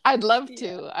 I'd love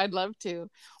to.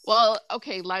 Well,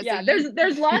 okay, Liza. Yeah,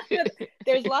 there's lots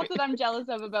that I'm jealous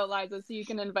of about Liza, so you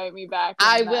can invite me back.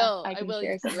 I will. I will.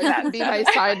 Be my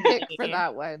side pick for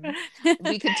that one.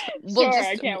 We could.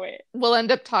 I can't wait. We'll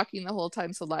end up talking the whole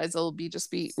time, so Liza will be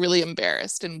really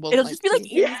embarrassed, and it'll just be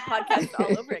like Amy's podcast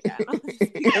all over again.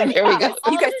 There we go.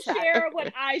 I'll just share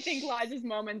what I think Liza's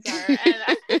moments are. And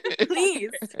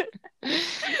please.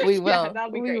 We will. Yeah,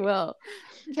 that'll be great. We will.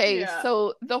 Okay,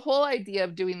 so the whole idea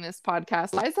of doing this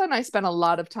podcast, Liza and I spent a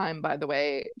lot of time, by the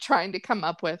way, trying to come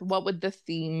up with what would the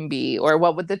theme be, or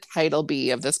what would the title be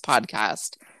of this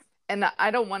podcast. And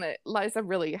I don't want to, Liza,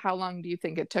 really, how long do you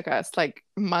think it took us? Like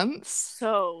months?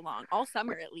 So long. All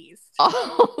summer, at least.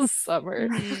 All summer.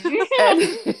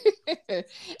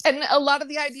 And a lot of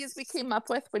the ideas we came up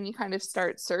with, when you kind of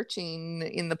start searching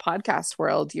in the podcast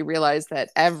world, you realize that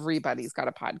everybody's got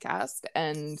a podcast,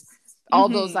 and all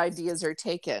those ideas are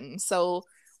taken. So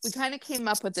we kind of came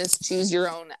up with this choose your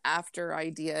own after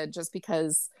idea just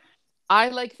because I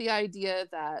like the idea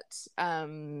that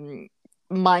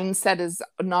mindset is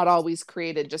not always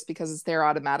created just because it's there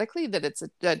automatically, that it's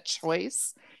a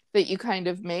choice that you kind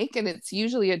of make. And it's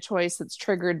usually a choice that's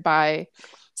triggered by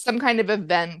some kind of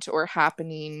event or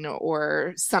happening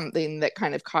or something that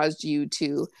kind of caused you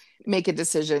to make a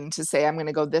decision to say, I'm going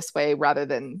to go this way rather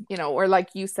than, or like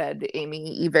you said, Amy,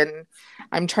 even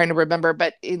I'm trying to remember,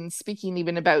 but in speaking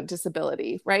even about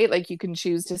disability, right? Like you can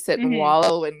choose to sit and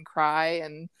wallow and cry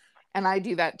and I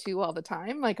do that too all the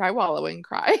time. Like I wallow and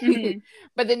cry,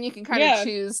 but then you can kind of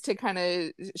choose to kind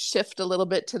of shift a little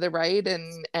bit to the right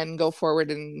and go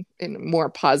forward in a more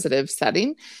positive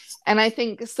setting. And I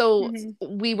think, so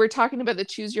we were talking about the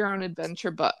choose your own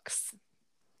adventure books.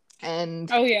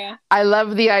 And I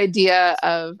love the idea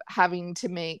of having to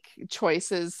make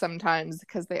choices sometimes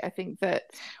because I think that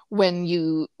when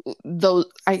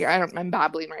I'm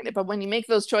babbling right now, but when you make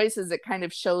those choices, it kind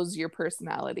of shows your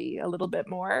personality a little bit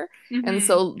more. And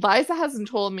so Liza hasn't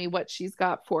told me what she's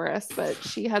got for us, but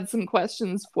she had some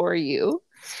questions for you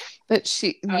that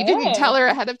you didn't tell her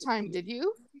ahead of time, did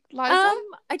you, Liza?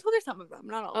 I told her some of them,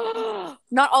 not all of them.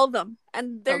 Not all of them.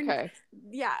 And they're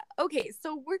okay.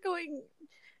 So we're going.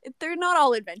 They're not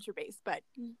all adventure based, but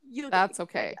that's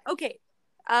okay. Okay.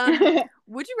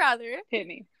 Would you rather hit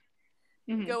me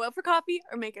go out for coffee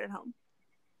or make it at home?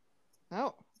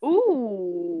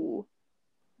 Ooh.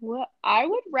 Well, I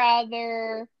would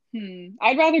rather.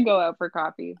 I'd rather go out for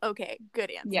coffee. Okay,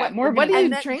 good answer. Yeah, what do you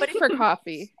drink for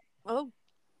coffee?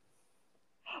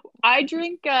 I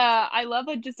drink. I love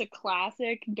just a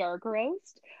classic dark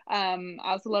roast. I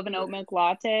also love an oat milk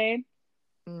latte.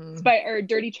 Or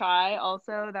dirty chai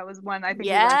also. That was one I think we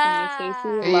learned from you,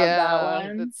 Stacey. Love that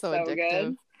one. That's so addictive.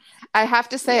 Good. I have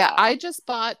to say, I just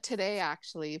bought today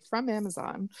actually from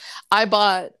Amazon. I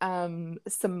bought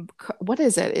some, what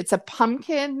is it? It's a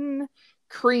pumpkin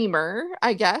creamer,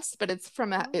 I guess, but it's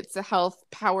it's a health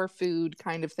power food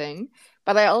kind of thing.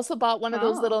 But I also bought one of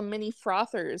those little mini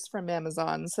frothers from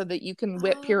Amazon so that you can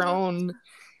whip your own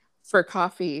for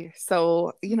coffee.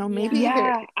 So, maybe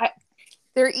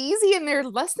they're easy and they're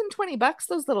less than $20,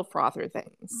 those little frother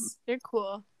things. They're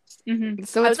cool.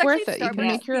 So it's worth it. You can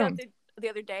make your own. The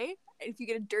other day, if you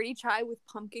get a dirty chai with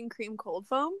pumpkin cream cold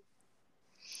foam.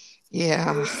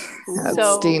 Yeah,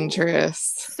 that's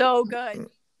dangerous. So good.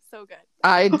 So good.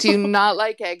 I do not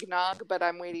like eggnog, but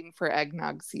I'm waiting for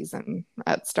eggnog season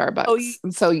at Starbucks.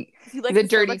 You like the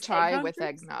dirty Starbucks chai with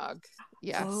eggnog.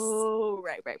 Yes. Oh,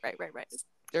 right.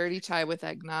 Dirty chai with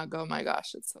eggnog. Oh my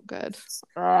gosh, it's so good.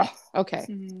 Okay.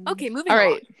 Okay, moving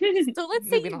on. So let's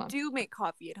say you do make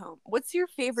coffee at home. What's your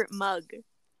favorite mug? Do you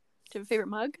have a favorite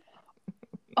mug?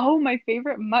 Oh, my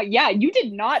favorite mug. Yeah, you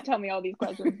did not tell me all these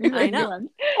questions. I know.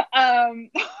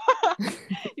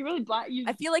 You really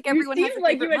I feel like everyone has a favorite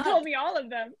like you had mug. told me all of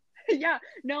them. Yeah.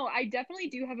 No, I definitely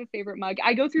do have a favorite mug.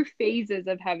 I go through phases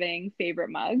of having favorite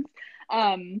mugs.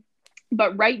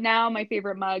 But right now, my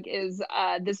favorite mug is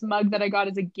this mug that I got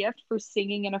as a gift for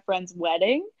singing in a friend's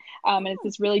wedding. And it's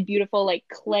this really beautiful, like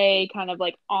clay, kind of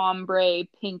like ombre,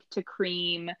 pink to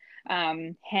cream,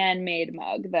 handmade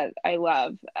mug that I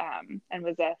love and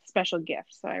was a special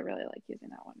gift. So I really like using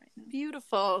that one right now.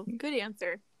 Beautiful. Good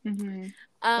answer.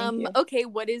 Okay,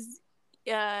 what is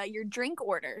your drink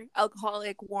order?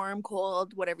 Alcoholic, warm,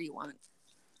 cold, whatever you want.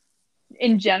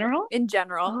 In general? In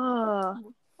general.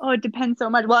 Oh, it depends so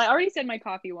much. Well, I already said my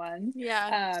coffee one.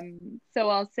 Yeah. So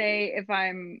I'll say if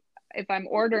I'm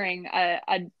ordering a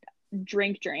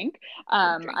drink,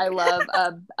 I love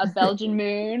a Belgian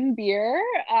Moon beer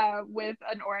with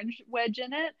an orange wedge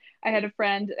in it. I had a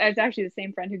friend, it's actually the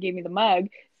same friend who gave me the mug,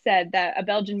 said that a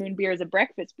Belgian Moon beer is a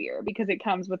breakfast beer because it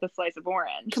comes with a slice of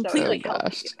orange. Completely. So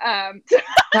gosh.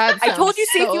 I told you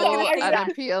Stacey was going to say that.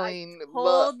 Unappealing.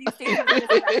 Told you Stacey was going to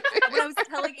say that. When I was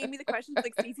telling Amy the questions,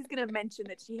 like Stacey's going to mention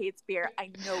that she hates beer. I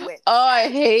know it. Oh, I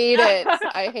hate it.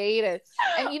 I hate it.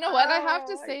 And you know what? I have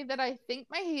to say that I think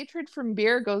my hatred from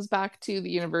beer goes back to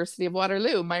the University of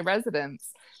Waterloo, my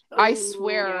residence. I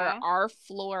swear our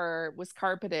floor was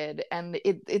carpeted and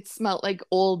it smelled like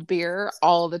old beer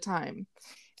all the time.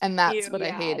 And that's what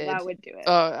I hated. That would do it.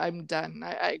 Oh, I'm done.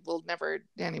 I will never.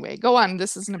 Anyway, go on.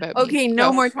 This isn't about me. Okay,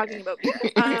 no more talking about beer.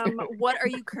 What are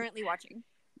you currently watching?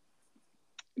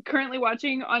 Currently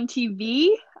watching on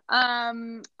TV? I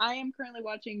am currently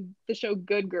watching the show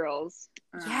Good Girls.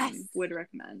 Yes. Would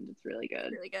recommend. It's really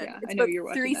good. Really good. Yeah, it's I know about you're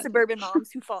watching 3 that suburban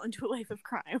moms who fall into a life of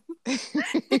crime.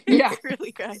 Yeah. It's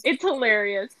really good. It's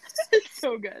hilarious. It's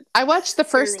so good. I watched the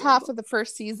first half of the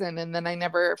first season and then I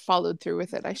never followed through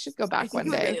with it. I should go back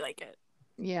one day. I really like it.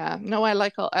 Yeah. No, I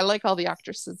like all the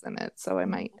actresses in it, so I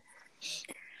might.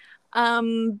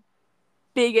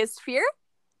 Biggest fear?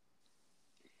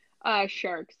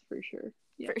 Sharks for sure.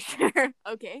 Yeah. For sure.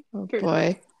 Okay. Oh For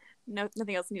boy. No,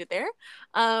 nothing else needed there.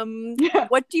 Yeah.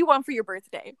 What do you want for your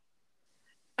birthday?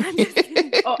 I'm just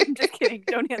kidding. Oh, I'm just kidding.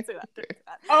 Don't answer that. Don't answer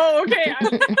that. Oh, okay. I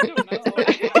don't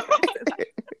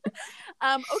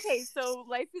know. Okay, so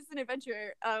life is an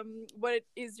adventure. What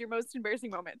is your most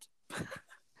embarrassing moment?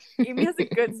 Amy has a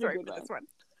good story for this one.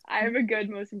 I have a good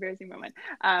most embarrassing moment.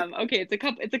 Okay,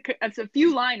 it's a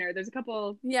few liner. There's a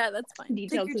couple Yeah, that's fine.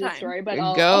 details Take to your the time. story, but Go.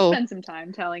 I'll spend some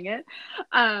time telling it.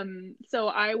 So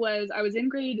I was in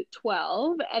grade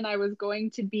 12, and I was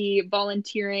going to be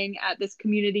volunteering at this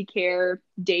community care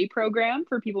day program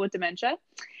for people with dementia,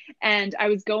 and I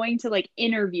was going to like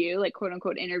interview, like quote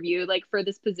unquote interview, like for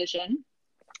this position.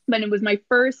 But it was my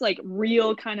first like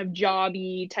real kind of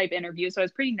jobby type interview, so I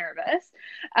was pretty nervous.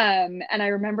 And I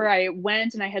remember I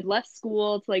went and I had left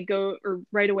school to like go, or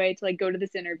right away to like go to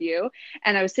this interview,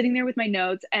 and I was sitting there with my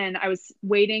notes and I was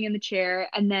waiting in the chair,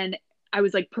 and then I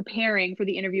was like preparing for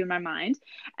the interview in my mind,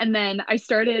 and then I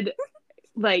started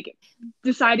like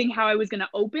deciding how I was going to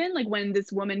open, like when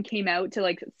this woman came out to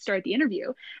like start the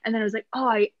interview. And then I was like, oh,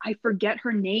 I forget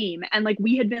her name. And like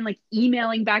we had been like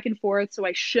emailing back and forth, so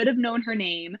I should have known her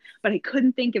name, but I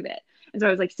couldn't think of it. And so I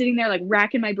was like sitting there like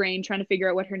racking my brain trying to figure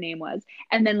out what her name was.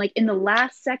 And then like in the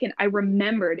last second I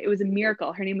remembered. It was a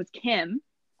miracle. Her name was Kim.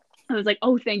 I was like,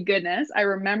 oh, thank goodness. I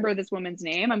remember this woman's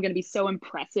name. I'm going to be so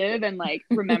impressive and like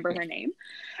remember her name.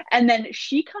 And then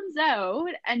she comes out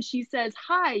and she says,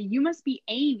 hi, you must be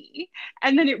Amy.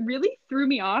 And then it really threw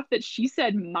me off that she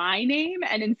said my name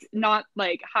and it's not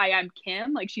like, hi, I'm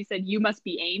Kim. Like she said, you must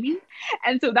be Amy.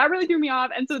 And so that really threw me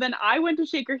off. And so then I went to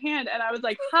shake her hand and I was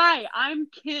like, hi, I'm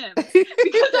Kim. Because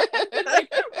I was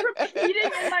like repeating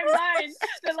in my mind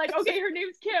that like, okay, her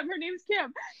name's Kim. Her name's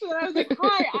Kim. So then I was like,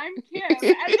 hi, I'm Kim. And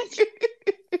then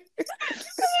and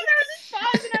then there was this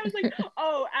pause, and I was like,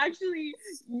 "Oh, actually,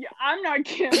 I'm not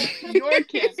Kim. You're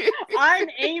Kim. I'm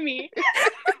Amy." And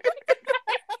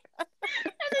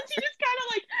then she just kind of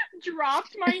like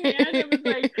dropped my hand and was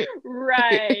like,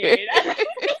 "Right."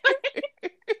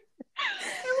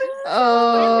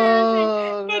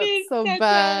 Oh, but that's it's so such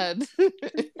bad.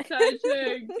 such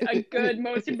a good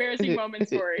most embarrassing moment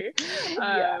story.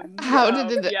 How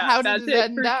did it? Yeah, How that's did it it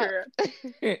end for up? sure.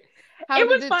 How It did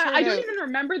was it fun. turn I don't out? even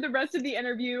remember the rest of the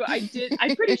interview. I'm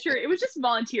pretty sure it was just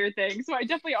volunteer thing. So I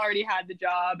definitely already had the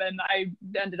job and I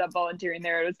ended up volunteering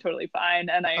there. It was totally fine.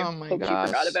 And I Oh my hope she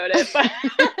forgot gosh. about it. But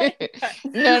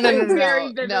No.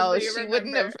 very No, vividly she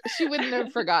wouldn't have. remember. She wouldn't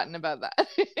have forgotten about that.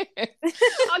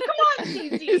 Oh, come on,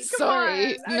 Cece. Come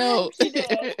Sorry, on. I no. hope she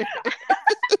did.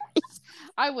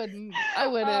 I wouldn't.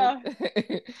 Yeah.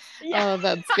 Oh,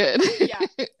 that's good. Yeah.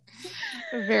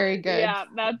 Very good. Yeah,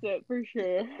 that's it for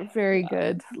sure. Very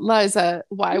good. Liza,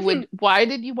 why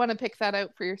did you want to pick that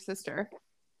out for your sister?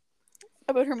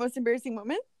 About her most embarrassing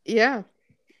moment? Yeah.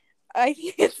 I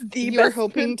think it's the You were best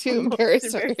hoping to and most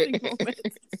embarrass her. embarrassing moment.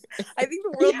 I think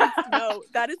the world needs to know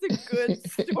that is a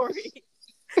good story.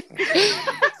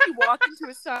 She walked into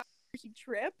a song where she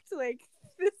tripped. Like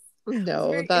this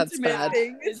No, very that's intimate bad.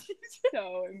 thing. It's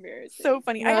so embarrassing. So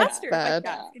funny. I That's asked her bad. if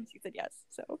I could ask, and she said yes.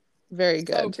 So Very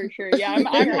good. Oh, for sure. Yeah,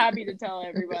 I'm happy to tell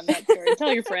everyone that story.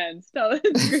 Tell your friends. Tell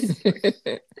it's a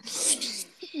great story.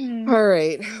 All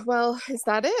right. Well, is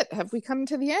that it? Have we come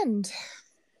to the end?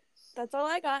 that's all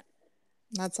I got.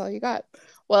 That's all you got.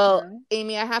 Well, Yeah.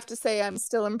 Amy, I have to say I'm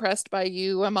still impressed by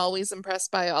you. I'm always impressed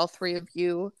by all three of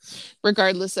you,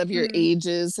 regardless of your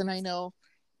ages. And I know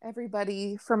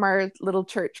everybody from our little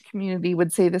church community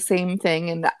would say the same thing.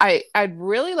 And I'd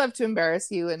really love to embarrass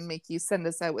you and make you send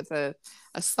us out with a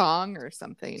song or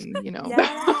something, Yeah.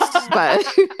 But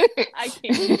I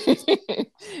can't.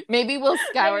 maybe we'll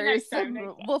scour Maybe next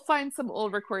time. we'll find some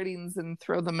old recordings and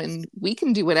throw them in. We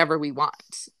can do whatever we want,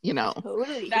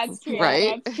 Totally. That's true.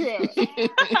 Right? That's true.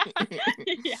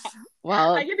 Yeah.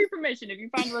 Well, I give you permission if you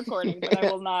find a recording, but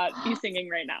I will not be singing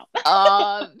right now.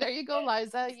 there you go,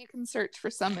 Liza. You can search for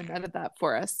some and edit that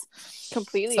for us.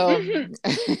 Completely. So,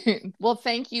 well,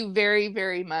 thank you very,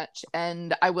 very much.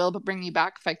 And I will bring you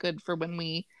back if I could for when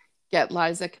we get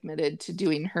Liza committed to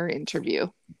doing her interview.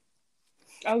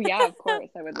 Oh, yeah, of course.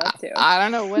 I would love to. I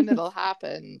don't know when it'll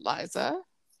happen, Liza.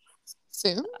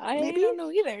 Soon? I Maybe? don't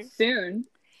know either. Soon.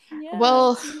 Yeah.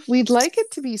 Well, we'd like it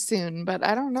to be soon, but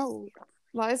I don't know.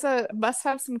 Liza must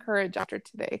have some courage after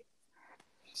today.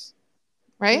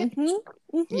 right? Mhm.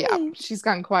 Yeah, she's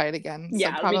gone quiet again, so Yeah,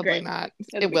 it'll be probably great. not.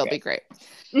 It'll It be will be great.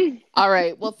 All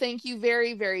right. Well, thank you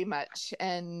very, very much.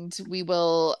 And we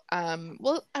will,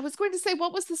 well, I was going to say,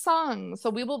 what was the song? So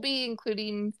we will be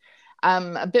including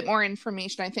a bit more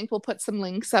information. I think we'll put some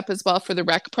links up as well for the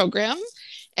rec program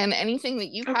and anything that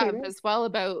you Okay, have great. as well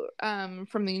about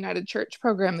from the United Church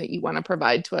program that you want to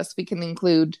provide to us. We can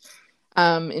include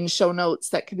in show notes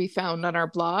that can be found on our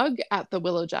blog at the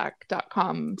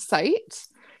willowjack.com site.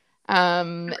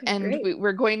 And great.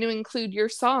 we're going to include your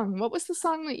song. What was the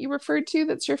song that you referred to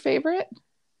that's your favorite?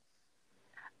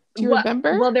 Do you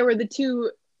remember? Well, there were the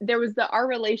two. There was the Our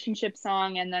Relationship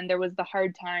song, and then there was the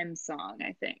Hard Times song,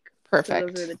 I think. Perfect. So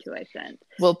those were the two I sent.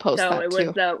 We'll post so that it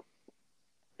too. was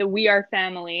the We Are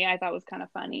Family. I thought was kind of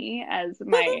funny as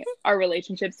my Our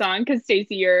Relationship song, because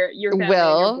Stacey, your family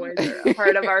Will. and your boys are a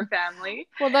part of our family.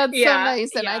 Well, that's so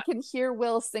nice, and yeah. I can hear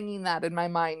Will singing that in my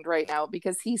mind right now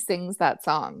because he sings that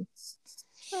song.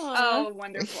 Oh,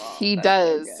 wonderful. He That's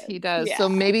does. so good. He does. Yeah. So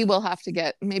maybe we'll have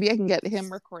to maybe I can get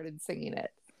him recorded singing it,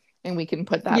 and we can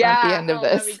put that at the end of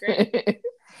this. That'd be great.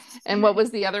 And what was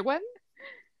the other one?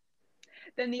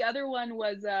 Then the other one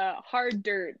was Hard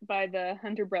Dirt by the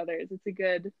Hunter Brothers. It's a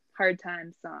good Hard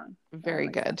Times song. Very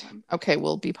like good. Okay,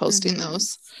 we'll be posting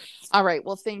those. All right.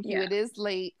 Well, thank you. Yeah. It is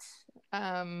late.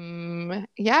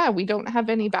 Yeah, we don't have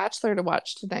any Bachelor to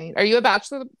watch tonight. Are you a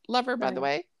Bachelor lover, by the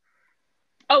way?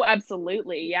 Oh,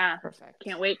 absolutely. Yeah. Perfect.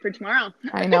 Can't wait for tomorrow.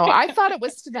 I know. I thought it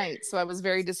was tonight, so I was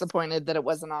very disappointed that it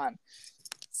wasn't on.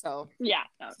 So yeah,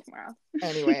 no, tomorrow.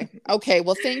 Anyway, okay.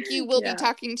 Well, thank you. We'll Yeah. be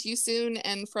talking to you soon.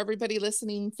 And for everybody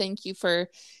listening, thank you for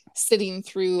sitting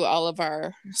through all of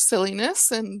our silliness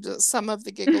and some of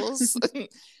the giggles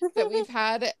that we've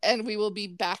had. And we will be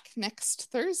back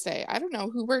next Thursday. I don't know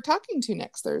who we're talking to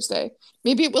next Thursday.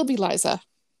 Maybe it will be Liza.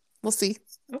 We'll see.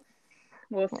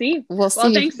 We'll see. We'll Well,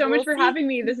 see. thanks so much for having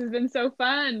me. This has been so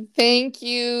fun. Thank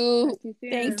you. Talk to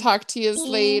you soon. Talk to you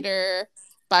later.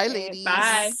 Bye, ladies.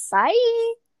 Bye.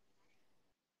 Bye.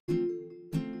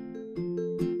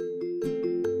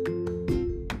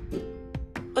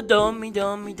 Oh, dummy,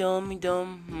 dummy, dummy,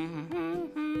 dumb.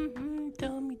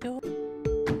 Dummy, dumb.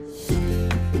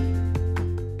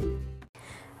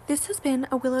 This has been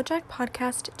a Willowjack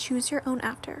podcast Choose Your Own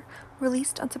After,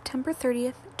 released on September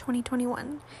 30th,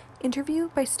 2021. Interview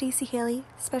by Stacey Haley,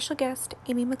 special guest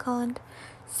Amy McClelland,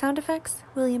 sound effects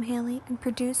William Haley, and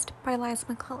produced by Liza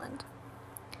McClelland.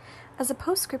 As a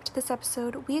postscript to this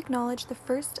episode, we acknowledge the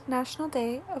first National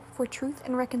Day for Truth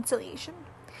and Reconciliation.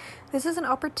 This is an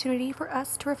opportunity for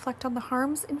us to reflect on the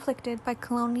harms inflicted by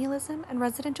colonialism and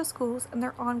residential schools and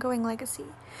their ongoing legacy.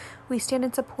 We stand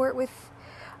in support with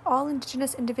all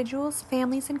Indigenous individuals,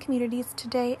 families, and communities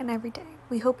today and every day.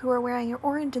 We hope you are wearing your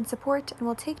orange in support and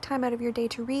will take time out of your day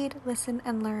to read, listen,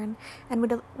 and learn, and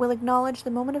will acknowledge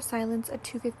the moment of silence at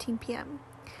 2:15 p.m.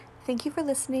 Thank you for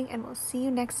listening, and we'll see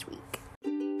you next week.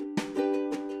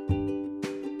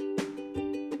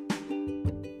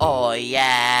 Oh,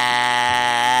 yeah.